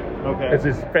some point. Okay. I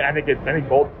think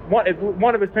both.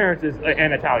 One of his parents is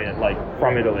an Italian,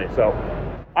 from Italy. So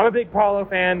I'm a big Paolo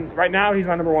fan. Right now, he's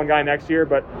my number one guy next year,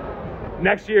 but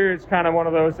next year it's kind of one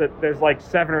of those that there's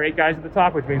 7 or 8 guys at the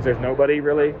top, which means there's nobody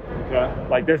really.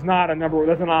 Okay. There's an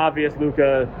obvious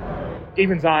Luka,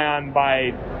 even Zion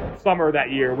by summer that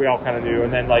year we all kind of knew,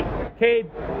 and then Cade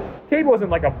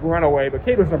wasn't a runaway, but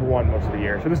Cade was number one most of the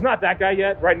year. So there's not that guy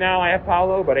yet. Right now I have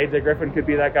Paolo, but AJ Griffin could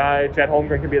be that guy. Chet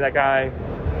Holmgren could be that guy.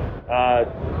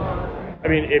 I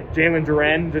mean, if Jalen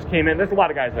Duren just came in, there's a lot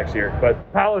of guys next year,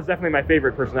 but Paolo is definitely my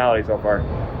favorite personality so far.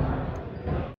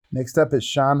 Next up is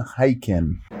Sean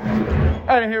Highkin.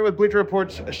 I'm here with Bleacher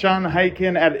Report's Sean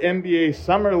Highkin at NBA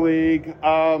Summer League.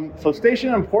 So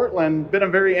stationed in Portland, been a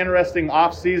very interesting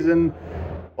offseason.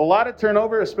 A lot of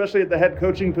turnover, especially at the head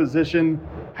coaching position.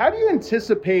 How do you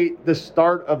anticipate the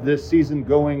start of this season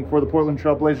going for the Portland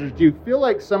Trail Blazers? Do you feel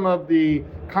like some of the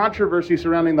controversy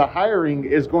surrounding the hiring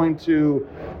is going to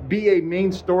be a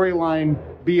main storyline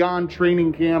beyond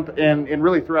training camp and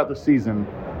really throughout the season?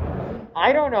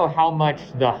 I don't know how much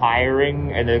the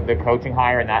hiring and the coaching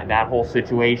hire and that whole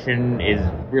situation is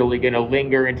really going to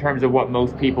linger in terms of what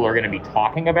most people are going to be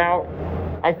talking about.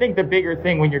 I think the bigger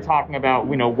thing when you're talking about,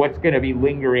 what's going to be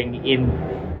lingering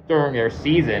during their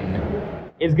season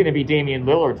is going to be Damian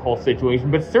Lillard's whole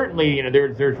situation. But certainly,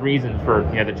 there's reasons for,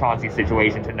 the Chauncey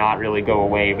situation to not really go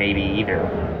away maybe either.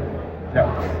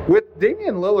 Yeah. With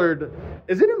Damian Lillard,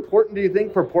 Is it important, do you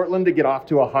think, for Portland to get off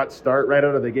to a hot start right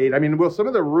out of the gate? I mean, will some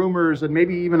of the rumors and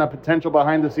maybe even a potential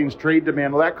behind-the-scenes trade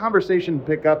demand, will that conversation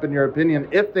pick up, in your opinion,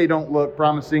 if they don't look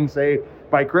promising, say,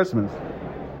 by Christmas?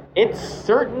 It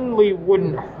certainly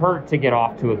wouldn't hurt to get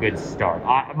off to a good start.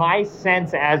 My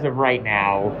sense as of right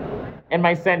now, and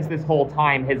my sense this whole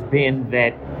time, has been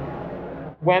that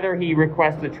whether he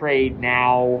requests a trade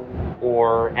now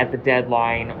or at the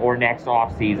deadline or next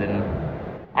offseason,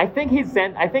 I think his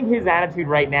attitude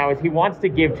right now is he wants to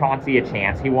give Chauncey a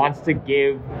chance. He wants to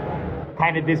give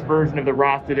kind of this version of the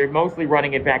roster. They're mostly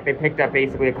running it back. They picked up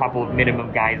basically a couple of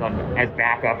minimum guys as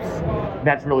backups.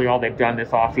 That's really all they've done this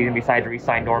offseason besides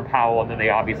re-sign Norm Powell, and then they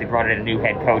obviously brought in a new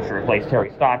head coach to replace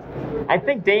Terry Stotts. I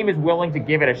think Dame is willing to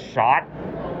give it a shot,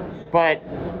 but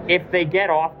if they get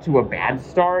off to a bad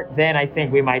start, then I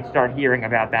think we might start hearing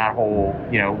about that whole,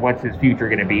 what's his future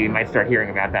going to be? We might start hearing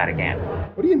about that again.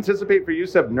 What do you anticipate for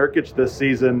Jusuf Nurkic this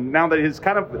season? Now that he's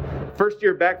kind of first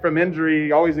year back from injury,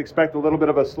 you always expect a little bit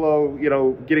of a slow,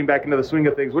 getting back into the swing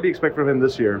of things. What do you expect from him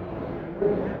this year?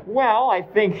 Well, I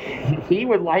think he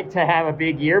would like to have a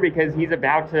big year because he's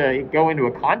about to go into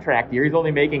a contract year. He's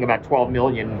only making about $12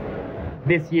 million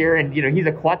this year, and he's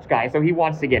a clutch guy, so he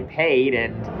wants to get paid.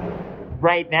 And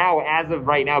as of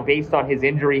right now, based on his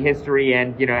injury history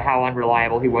and, how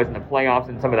unreliable he was in the playoffs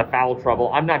and some of the foul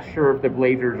trouble, I'm not sure if the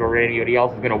Blazers or anybody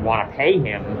else is going to want to pay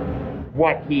him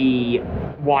what he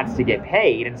wants to get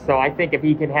paid. And so I think if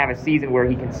he can have a season where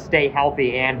he can stay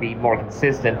healthy and be more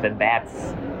consistent, then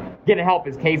that's going to help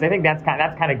his case. I think that's kind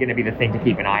of going to be the thing to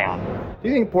keep an eye on. Do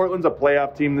you think Portland's a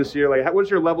playoff team this year? Like,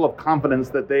 what's your level of confidence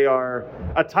that they are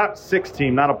a top 6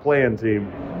 team, not a play-in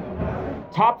team?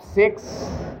 Top 6,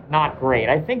 not great.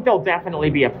 I think they'll definitely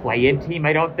be a play-in team.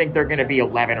 I don't think they're going to be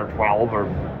 11 or 12 or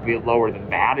be lower than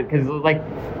that, because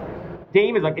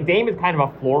Dame is kind of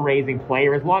a floor-raising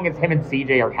player. As long as him and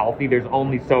CJ are healthy, there's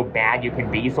only so bad you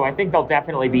can be. So I think they'll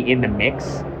definitely be in the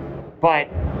mix. But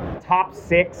top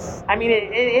 6, I mean,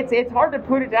 it's hard to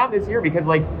put it down this year because,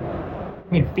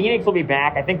 Phoenix will be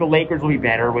back. I think the Lakers will be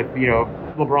better with,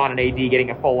 LeBron and AD getting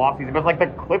a full offseason. But, the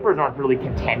Clippers aren't really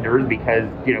contenders because,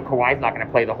 Kawhi's not going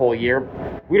to play the whole year.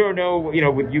 We don't know,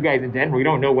 with you guys in Denver, we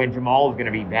don't know when Jamal is going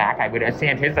to be back. I would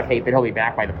anticipate that he'll be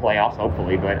back by the playoffs,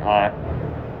 hopefully. But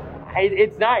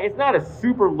it's not a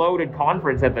super loaded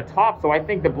conference at the top, so I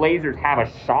think the Blazers have a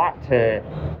shot to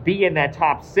be in that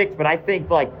top 6, but I think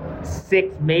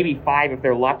 6, maybe 5 if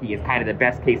they're lucky is kind of the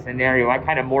best case scenario. I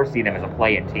kind of more see them as a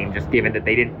play-in team, just given that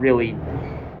they didn't really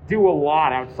do a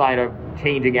lot outside of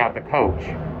changing out the coach.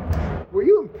 Were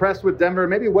you impressed with Denver?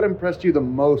 Maybe what impressed you the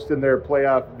most in their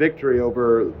playoff victory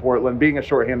over Portland, being as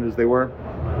shorthanded as they were?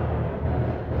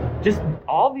 Just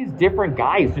all these different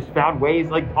guys just found ways.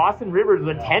 Austin Rivers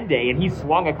was a 10-day, and he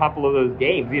swung a couple of those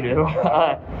games,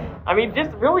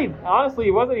 just really, honestly,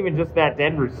 it wasn't even just that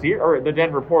the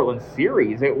Denver-Portland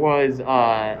series. It was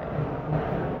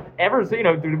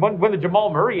when the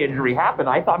Jamal Murray injury happened,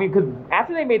 I thought, because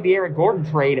after they made the Aaron Gordon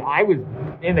trade, I was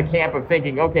in the camp of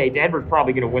thinking, okay, Denver's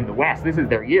probably going to win the West. This is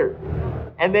their year.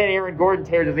 And then Aaron Gordon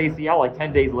tears his ACL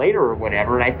 10 days later or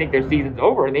whatever, and I think their season's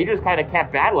over. And they just kind of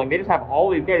kept battling. They just have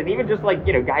all these guys, and even just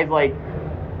guys like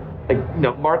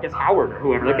Marcus Howard or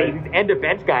whoever, these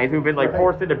end-of-bench guys who've been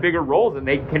forced into bigger roles and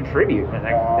they contribute. And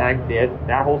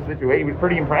that whole situation was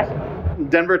pretty impressive.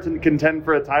 Denver to contend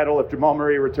for a title if Jamal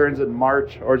Murray returns in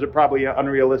March, or is it probably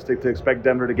unrealistic to expect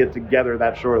Denver to get together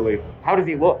that shortly? How does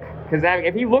he look? Because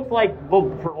if he looks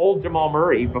for old Jamal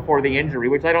Murray before the injury,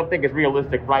 which I don't think is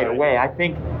realistic right away, I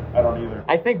don't either.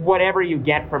 I think whatever you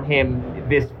get from him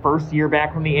this first year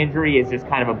back from the injury is just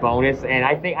kind of a bonus. And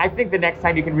I think the next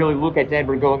time you can really look at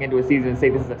Denver going into a season and say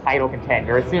this is a title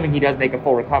contender, assuming he does make a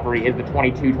full recovery, is the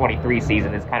 22-23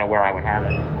 season is kind of where I would have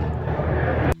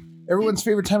it. Everyone's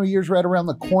favorite time of year is right around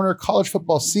the corner. College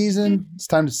football season. It's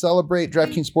time to celebrate.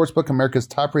 DraftKings Sportsbook, America's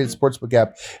top-rated sportsbook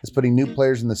app, is putting new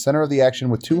players in the center of the action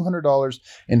with $200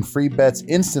 in free bets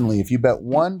instantly if you bet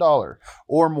 $1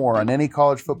 or more on any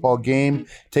college football game.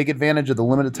 Take advantage of the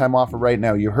limited time offer right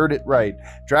now. You heard it right.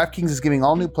 DraftKings is giving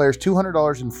all new players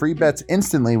 $200 in free bets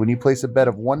instantly when you place a bet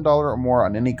of $1 or more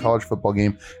on any college football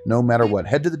game, no matter what.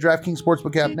 Head to the DraftKings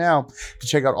Sportsbook app now to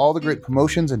check out all the great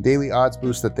promotions and daily odds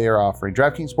boosts that they are offering.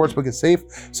 DraftKings Sportsbook Sportsbook is safe,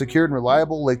 secure, and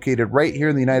reliable, located right here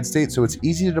in the United States, so it's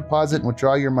easy to deposit and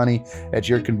withdraw your money at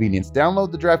your convenience.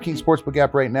 Download the DraftKings Sportsbook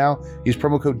app right now. Use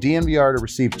promo code DNVR to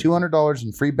receive $200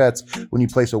 in free bets when you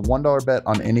place a $1 bet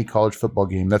on any college football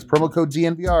game. That's promo code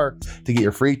DNVR to get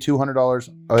your free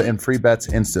 $200 in free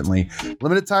bets instantly.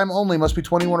 Limited time only. Must be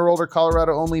 21 or older.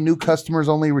 Colorado only. New customers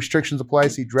only. Restrictions apply.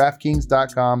 See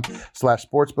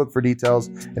DraftKings.com/sportsbook for details.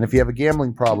 And if you have a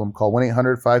gambling problem, call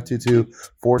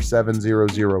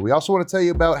 1-800-522-4700. We also want to tell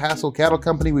you about Hassel Cattle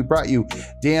Company. We brought you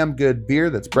damn good beer.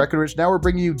 That's Breckenridge. Now we're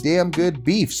bringing you damn good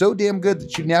beef. So damn good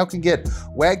that you now can get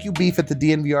Wagyu beef at the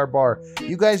DNVR bar.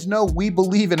 You guys know we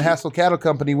believe in Hassel Cattle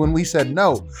Company when we said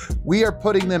no. We are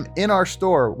putting them in our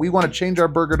store. We want to change our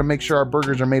burger to make sure our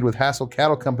burgers are made with Hassel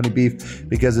Cattle Company beef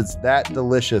because it's that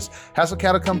delicious. Hassel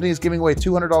Cattle Company is giving away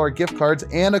 $200 gift cards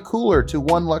and a cooler to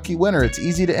one lucky winner. It's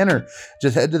easy to enter.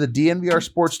 Just head to the DNVR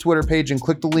Sports Twitter page and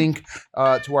click the link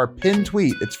to our pinned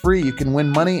tweet. It's free. You can win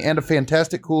money and a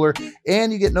fantastic cooler,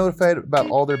 and you get notified about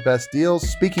all their best deals.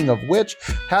 Speaking of which,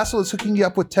 Hassel is hooking you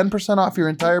up with 10% off your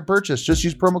entire purchase. Just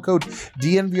use promo code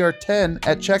DNVR10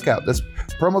 at checkout. That's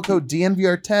promo code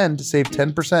DNVR10 to save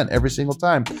 10% every single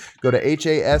time. Go to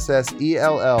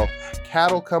HASSELL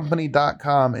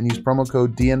cattlecompany.com and use promo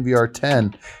code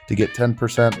DNVR10 to get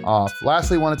 10% off.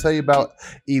 Lastly, I want to tell you about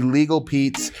Illegal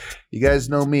Pete's. You guys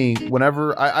know me.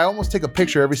 Whenever I almost take a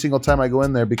picture every single time I go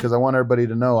in there because I want everybody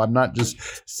to know I'm not just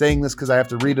saying this because I have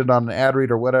to read it on an ad read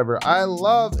or whatever. I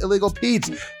love Illegal Pete's.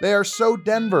 They are so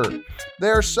Denver. They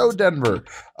are so Denver.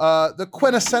 The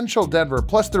quintessential Denver.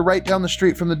 Plus, they're right down the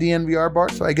street from the DNVR bar,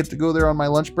 so I get to go there on my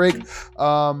lunch break.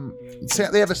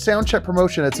 They have a sound check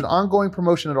promotion. It's an ongoing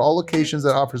promotion at all locations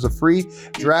that offers a free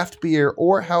draft beer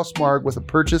or house marg with a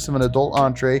purchase of an adult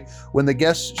entree when the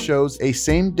guest shows a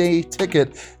same-day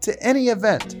ticket to any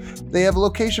event. They have a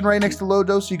location right next to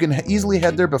Lodo, so you can easily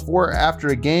head there before or after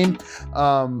a game.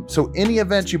 So any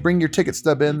event, you bring your ticket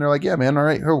stub in, they're like, yeah, man, all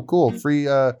right, oh, cool, free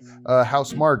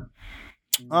house marg.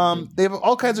 They have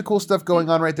all kinds of cool stuff going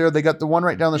on right there. They got the one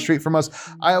right down the street from us.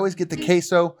 I always get the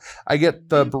queso. I get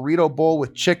the burrito bowl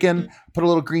with chicken. Put a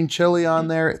little green chili on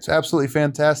there. It's absolutely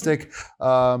fantastic.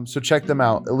 So check them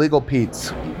out. Illegal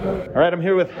Pete's. All right, I'm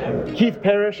here with Keith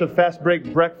Parish of Fast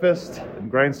Break Breakfast and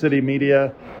Grind City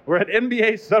Media. We're at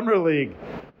NBA Summer League.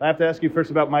 I have to ask you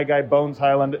first about my guy, Bones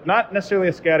Hyland. Not necessarily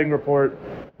a scouting report,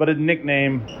 but a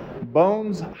nickname,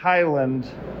 Bones Hyland.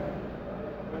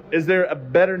 Is there a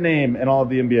better name in all of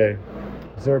the NBA?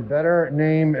 Is there a better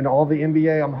name in all the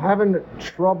NBA? I'm having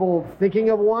trouble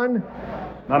thinking of one.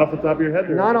 Not off the top of your head?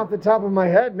 Not off the top of my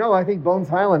head. No, I think Bones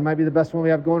Hyland might be the best one we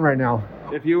have going right now.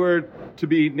 If you were to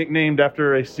be nicknamed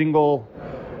after a single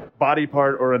body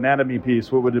part or anatomy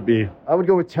piece, what would it be? I would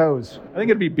go with toes. I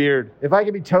think it'd be beard. If I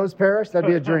could be Toes Parish, that'd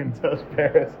be a dream. Toes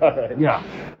Parish, all right. Yeah.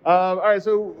 All right,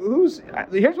 so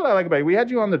here's what I like about you. We had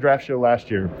you on the draft show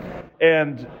last year,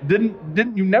 and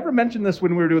didn't you never mentioned this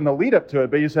when we were doing the lead up to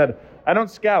it, but you said, I don't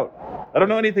scout. I don't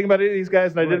know anything about any of these guys,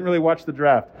 and I didn't really watch the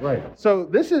draft. Right. So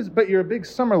but you're a big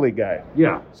Summer League guy.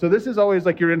 Yeah. So this is always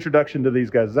like your introduction to these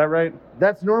guys. Is that right?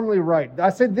 That's normally right. I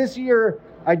said this year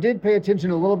I did pay attention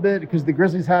a little bit because the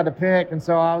Grizzlies had to pick, and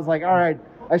so I was like, all right,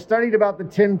 I studied about the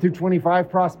 10 through 25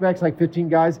 prospects, like 15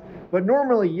 guys. But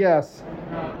normally, yes,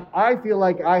 I feel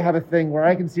like I have a thing where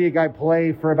I can see a guy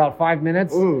play for about 5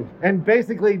 minutes and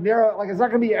basically narrow, like it's not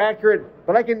going to be accurate,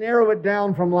 but I can narrow it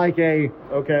down from like I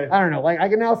don't know, like I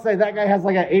can now say that guy has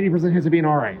like an 80% chance of being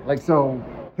all right. Like, so.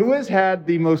 Who has had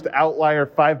the most outlier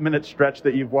 5-minute stretch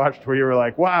that you've watched where you were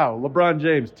like, wow, LeBron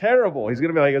James, terrible. He's going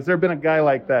to be like, has there been a guy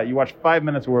like that? You watched 5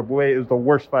 minutes where, boy, it was the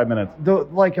worst 5 minutes.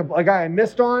 Like a guy I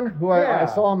missed on, who I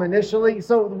saw him initially.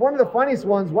 So one of the funniest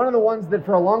ones, one of the ones that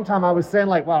for a long time I was saying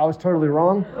like, wow, I was totally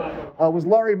wrong, was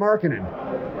Larry Markkinen.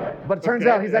 But it turns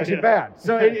out he's actually bad.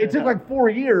 So it took like 4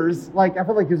 years. Like, I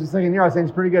felt like it was the second year I was saying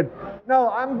he's pretty good.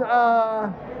 No,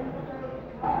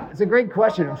 it's a great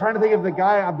question. I'm trying to think of the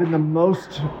guy I've been the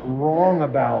most wrong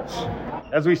about.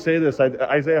 As we say this,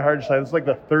 Isaiah Hartenstein, it's like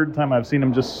the third time I've seen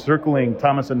him just circling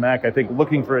Thomas and Mack, I think,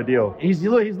 looking for a deal. He's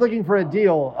looking for a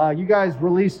deal. You guys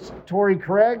released Torrey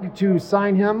Craig to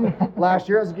sign him last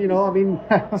year. As you know, I mean,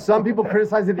 some people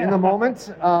criticized it in the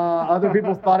moment. Other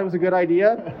people thought it was a good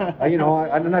idea.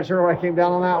 I'm not sure where I came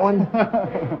down on that one.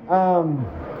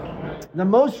 The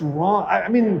most wrong, I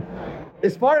mean,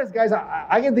 as far as guys,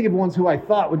 I can think of ones who I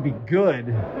thought would be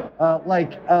good,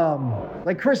 like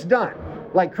Chris Dunn.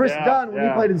 Like Chris Dunn, when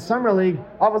he played in Summer League,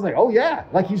 I was like, oh yeah,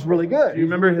 like he's really good. Do you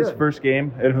remember his first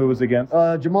game and who it was against?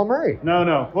 Jamal Murray.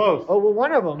 No, close. Oh, well,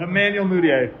 one of them. Emmanuel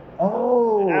Mudiay.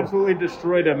 Oh. Absolutely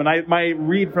destroyed him. And my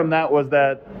read from that was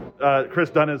that Chris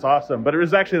Dunn is awesome, but it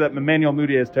was actually that Emmanuel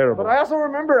Mudiay is terrible. But I also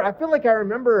remember, I feel like I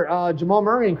remember Jamal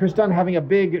Murray and Chris Dunn having a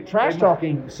big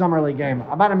trash-talking summer league game.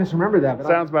 I might have misremembered that. But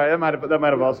Sounds right. That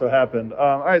might have also happened.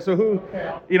 All right, so who,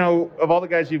 of all the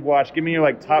guys you've watched, give me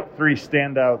your top 3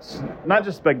 standouts, not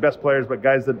just best players, but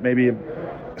guys that maybe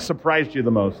surprised you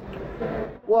the most.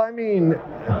 Well, I mean,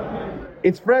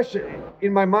 it's fresh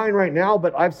in my mind right now,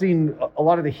 but I've seen a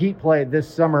lot of the Heat play this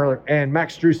summer, and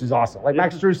Max Strus is awesome.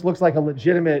 Max Strus looks like a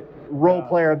legitimate role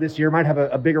player this year, might have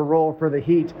a bigger role for the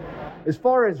Heat. As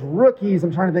far as rookies,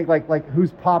 I'm trying to think like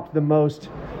who's popped the most.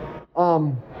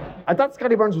 I thought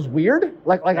Scotty Barnes was weird.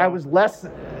 I was less.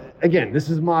 Again, this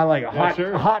is my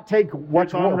hot take.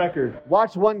 Watch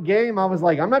one game. I was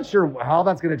like, I'm not sure how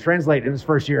that's going to translate in his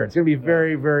first year. It's going to be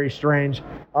very, very strange.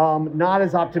 Not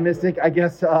as optimistic, I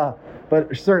guess,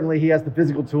 but certainly he has the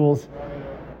physical tools.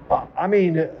 I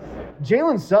mean,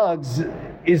 Jalen Suggs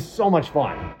is so much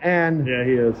fun, and yeah,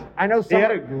 he is. I know he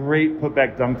had a great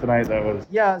putback dunk tonight.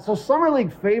 So summer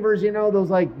league favors those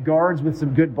guards with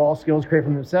some good ball skills, create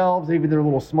from themselves. Even they're a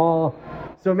little small,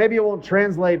 so maybe it won't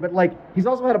translate. But he's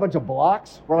also had a bunch of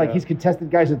blocks where he's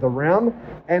contested guys at the rim,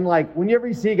 and whenever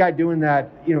you see a guy doing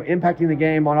that, impacting the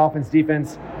game on offense,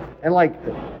 defense. And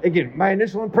again, my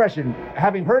initial impression,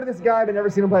 having heard of this guy but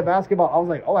never seen him play basketball, I was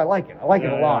like, oh, I like it. I like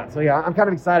it a lot. So yeah, I'm kind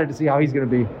of excited to see how he's going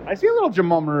to be. I see a little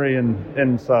Jamal Murray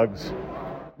in Suggs.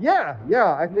 Yeah.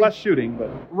 I think, less shooting, but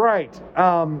right.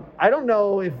 I don't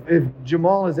know if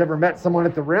Jamal has ever met someone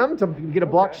at the rim to get a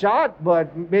block shot,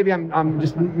 but maybe I'm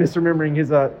just misremembering his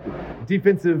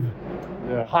defensive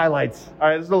highlights. All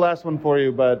right, this is the last one for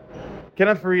you, but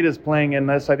Kenneth Faried is playing in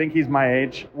this. I think he's my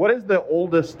age. What is the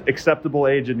oldest acceptable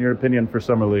age, in your opinion, for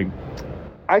Summer League?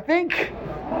 I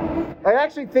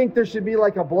actually think there should be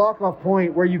a block-off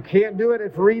point where you can't do it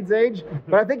at Faried's age,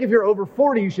 but I think if you're over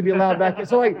 40, you should be allowed back in.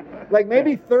 So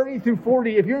maybe 30 through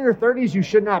 40, if you're in your 30s, you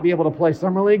should not be able to play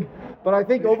Summer League. But I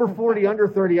think over 40, under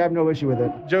 30, I have no issue with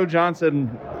it. Joe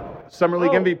Johnson, Summer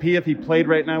League MVP, if he played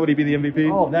right now, would he be the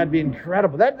MVP? Oh, that'd be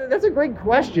incredible. That's a great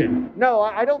question. No,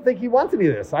 I don't think he wants any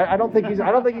of this. I don't think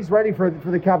he's ready for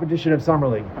the competition of Summer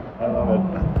League. I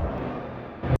love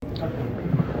it.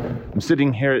 I'm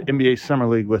sitting here at NBA Summer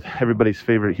League with everybody's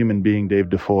favorite human being, Dave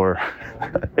DuFour.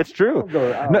 It's true.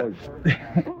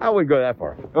 I wouldn't go that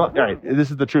far. Well, all right.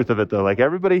 This is the truth of it, though.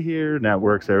 Everybody here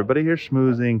networks, everybody here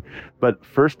schmoozing, but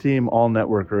first team all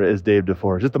networker is Dave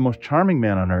DuFour. Just the most charming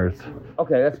man on earth.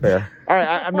 Okay, that's fair. All right,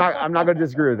 I'm not going to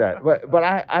disagree with that. But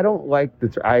I don't like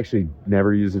I actually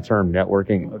never use the term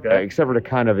networking, except for to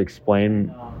kind of explain,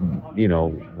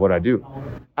 what I do.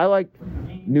 I like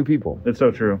new people. It's so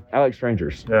true. I like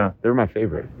strangers. Yeah. They're my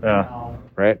favorite. Yeah.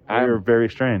 Right? You're very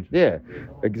strange. Yeah,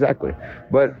 exactly.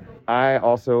 But I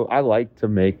like to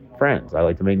make friends. I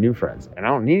like to make new friends. And I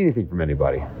don't need anything from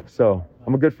anybody. So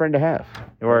I'm a good friend to have.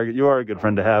 You are a good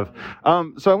friend to have.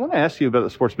 So I want to ask you about the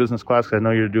sports business class, because I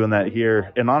know you're doing that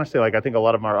here. And honestly, I think a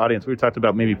lot of our audience, we talked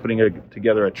about maybe putting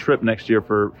together a trip next year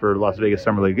for Las Vegas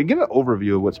Summer League. Give an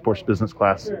overview of what sports business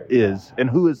class is and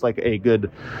who is a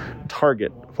good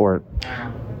target for it.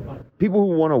 People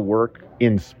who want to work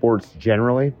in sports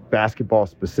generally, basketball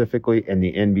specifically, and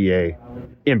the NBA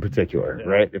in particular,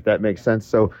 right? If that makes sense.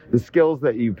 So the skills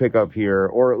that you pick up here,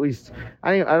 or at least,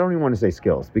 I don't even want to say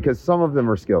skills, because some of them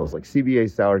are skills, like CBA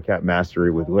salary cap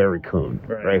mastery with Larry Kuhn,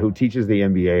 right? Who teaches the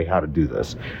NBA how to do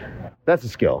this. That's a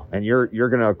skill, and you're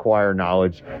going to acquire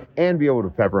knowledge and be able to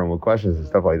pepper them with questions and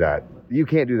stuff like that. You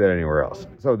can't do that anywhere else.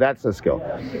 So that's a skill.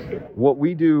 What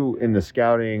we do in the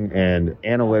scouting and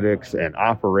analytics and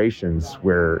operations,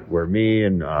 where me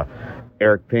and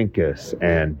Eric Pincus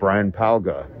and Brian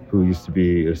Palga, who used to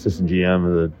be assistant GM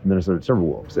of the Minnesota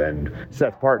Timberwolves, and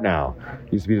Seth Partnow,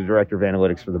 used to be the director of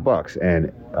analytics for the Bucks,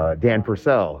 and Dan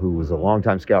Purcell, who was a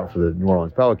longtime scout for the New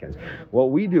Orleans Pelicans.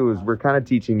 What we do is we're kind of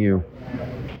teaching you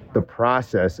the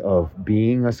process of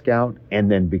being a scout and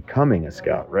then becoming a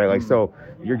scout, right? So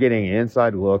you're getting an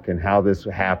inside look and how this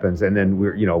happens, and then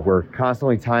we're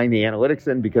constantly tying the analytics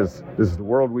in, because this is the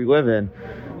world we live in.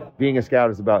 Being a scout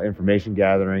is about information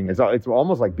gathering. It's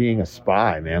almost like being a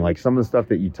spy, man. Some of the stuff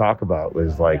that you talk about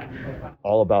is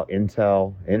all about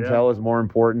intel. Intel is more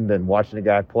important than watching a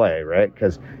guy play, right?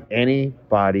 Because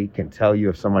anybody can tell you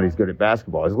if somebody's good at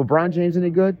basketball. Is LeBron James any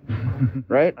good?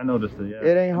 Right? I noticed it, yeah.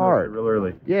 It ain't hard. Real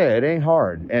early. Yeah, it ain't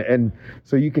hard. And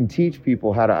so you can teach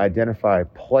people how to identify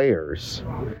players,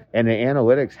 and the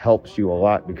analytics helps you a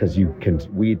lot because you can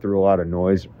weed through a lot of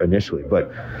noise initially.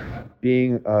 But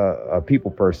being a people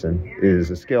person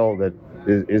is a skill that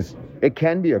is it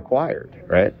can be acquired,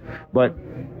 right? But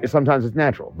sometimes it's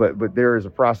natural, but there is a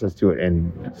process to it.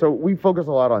 And so we focus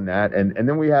a lot on that. And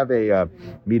then we have a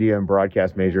media and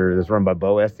broadcast major that's run by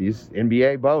Bo Estes,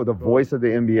 NBA Bo, the voice of the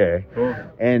NBA. Cool.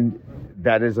 And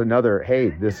that is another, hey,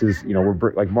 this is,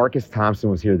 we're like Marcus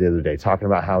Thompson was here the other day talking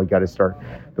about how he got to start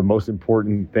the most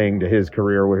important thing to his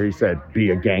career where he said, be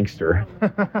a gangster.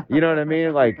 You know what I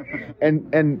mean? Like,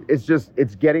 and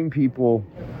it's getting people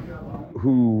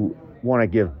who want to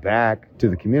give back to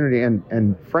the community.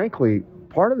 And frankly,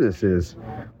 part of this is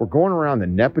we're going around the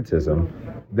nepotism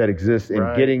that exists in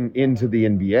getting into the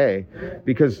NBA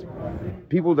because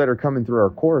people that are coming through our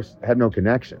course had no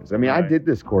connections. I mean, I did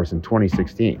this course in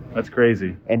 2016. That's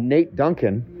crazy. And Nate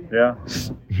Duncan,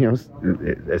 as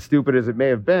stupid as it may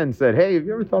have been, said, hey, have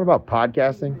you ever thought about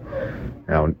podcasting?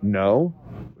 No.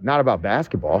 Not about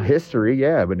basketball. History,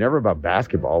 yeah, but never about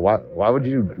basketball. Why would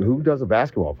you? Who does a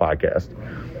basketball podcast?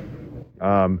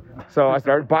 So I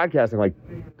started podcasting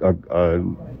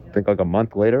I think like a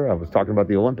month later. I was talking about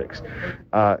the Olympics.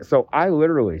 So I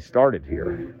literally started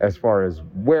here as far as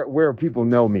where people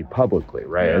know me publicly,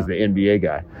 right? As the NBA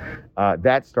guy.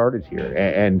 That started here.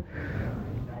 And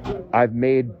I've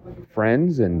made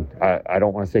friends, and I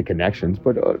don't want to say connections,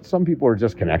 but some people are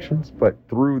just connections. But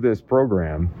through this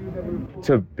program,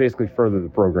 to basically further the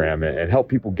program and help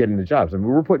people get into jobs. I mean,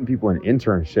 we're putting people in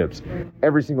internships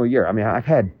every single year. I mean, I've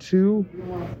had 2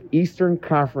 Eastern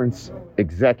Conference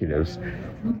executives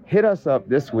hit us up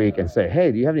this week and say,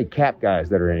 hey, do you have any cap guys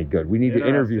that are any good? We need to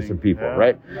interview some people,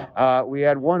 right? We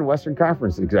had 1 Western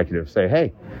Conference executive say,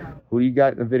 hey, who do you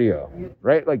got in the video?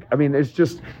 Right? Like, I mean, it's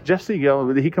just... Jeff Siegel,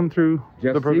 did he come through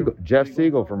the program? Jeff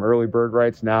Siegel from Early Bird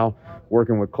Rights, now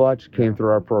working with Clutch, came through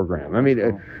our program. I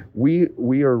mean,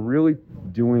 we are really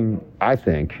doing, I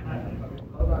think,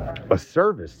 a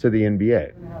service to the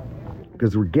NBA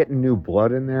because we're getting new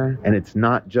blood in there, and it's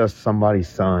not just somebody's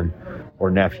son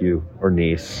or nephew or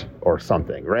niece or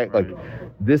something, right? Like,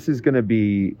 this is going to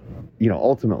be...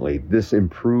 ultimately, this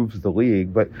improves the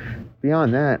league. But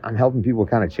beyond that, I'm helping people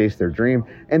kind of chase their dream.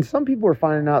 And some people are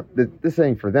finding out that this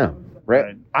ain't for them,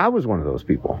 right? I was one of those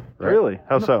people. Right? Really?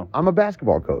 How so? I'm a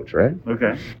basketball coach, right?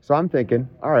 Okay. So I'm thinking,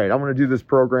 all right, I'm going to do this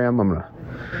program. I'm going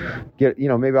to get,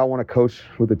 maybe I want to coach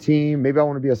with a team. Maybe I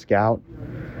want to be a scout.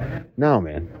 No,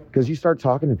 man. Because you start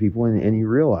talking to people and you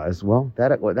realize, well,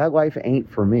 that life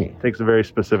ain't for me. Takes a very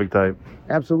specific type.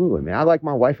 Absolutely, man. I like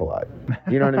my wife a lot.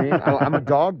 You know what I mean? I'm a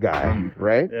dog guy,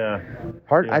 right? Yeah.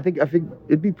 I think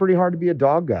it'd be pretty hard to be a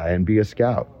dog guy and be a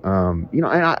scout.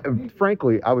 And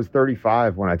frankly, I was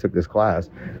 35 when I took this class.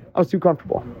 I was too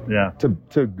comfortable. Yeah.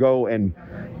 To go and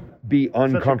be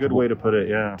uncomfortable. Such a good way to put it,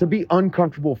 yeah. To be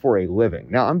uncomfortable for a living.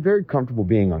 Now, I'm very comfortable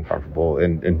being uncomfortable,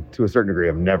 and to a certain degree,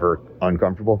 I'm never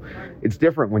uncomfortable. It's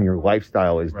different when your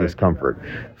lifestyle is discomfort.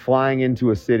 Flying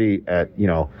into a city at,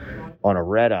 on a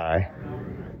red eye,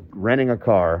 renting a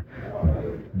car,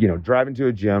 driving to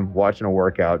a gym, watching a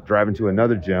workout, driving to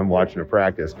another gym, watching a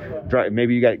practice.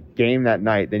 Maybe you got a game that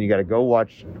night, then you got to go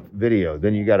watch video,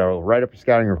 then you got to write up a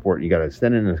scouting report, you got to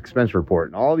send in an expense report,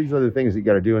 and all these other things that you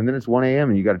got to do. And then it's 1 a.m.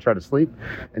 and you got to try to sleep,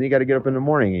 and you got to get up in the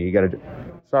morning and you got to.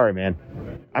 Sorry, man,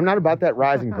 I'm not about that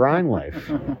rise and grind life.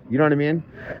 You know what I mean?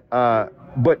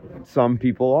 But some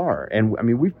people are, and I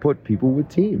mean, we've put people with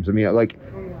teams. I mean, like.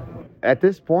 At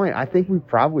this point, I think we've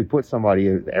probably put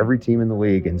somebody, every team in the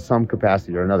league, in some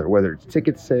capacity or another, whether it's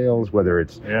ticket sales, whether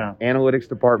it's analytics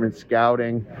department,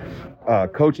 scouting,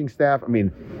 coaching staff. I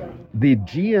mean, the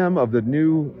GM of the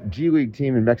new G League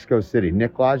team in Mexico City,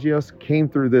 Nick Lagios, came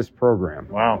through this program.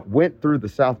 Wow. Went through the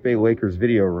South Bay Lakers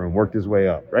video room, worked his way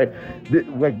up, right?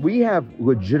 We have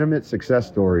legitimate success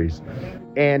stories,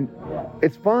 and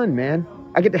it's fun, man.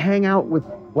 I get to hang out with,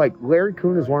 Larry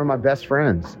Kuhn is one of my best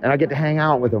friends, and I get to hang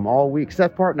out with him all week.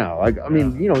 Seth Partnow,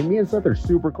 me and Seth are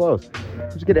super close. We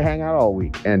just get to hang out all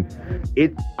week, and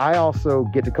I also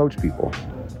get to coach people.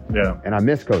 Yeah. And I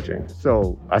miss coaching,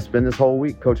 so I spend this whole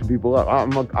week coaching people up.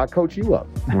 I coach you up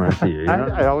when I see you.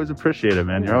 I always appreciate it,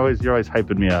 man. You're always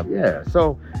hyping me up. Yeah.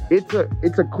 So it's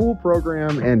a cool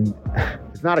program, and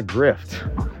it's not a grift,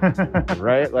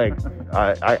 right? Like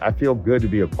I feel good to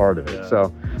be a part of it. Yeah.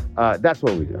 So that's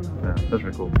what we do. Yeah, that's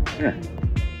really cool. Yeah.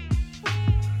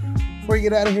 Before you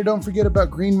get out of here, don't forget about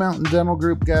Green Mountain Dental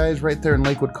Group, guys, right there in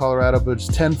Lakewood, Colorado, but it's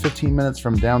 10-15 minutes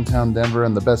from downtown Denver,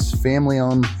 and the best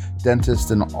family-owned dentist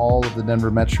in all of the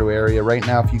Denver metro area. Right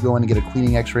now, if you go in and get a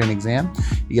cleaning, x-ray, and exam,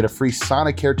 you get a free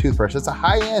Sonicare toothbrush. That's a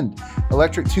high-end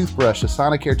electric toothbrush, a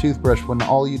Sonicare toothbrush, when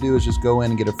all you do is just go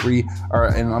in and get a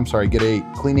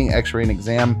cleaning, x-ray, and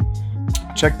exam.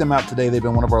 Check them out today. They've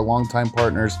been one of our longtime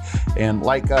partners, and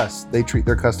like us, they treat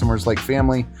their customers like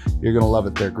family. You're going to love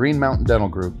it there. Green Mountain Dental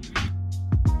Group.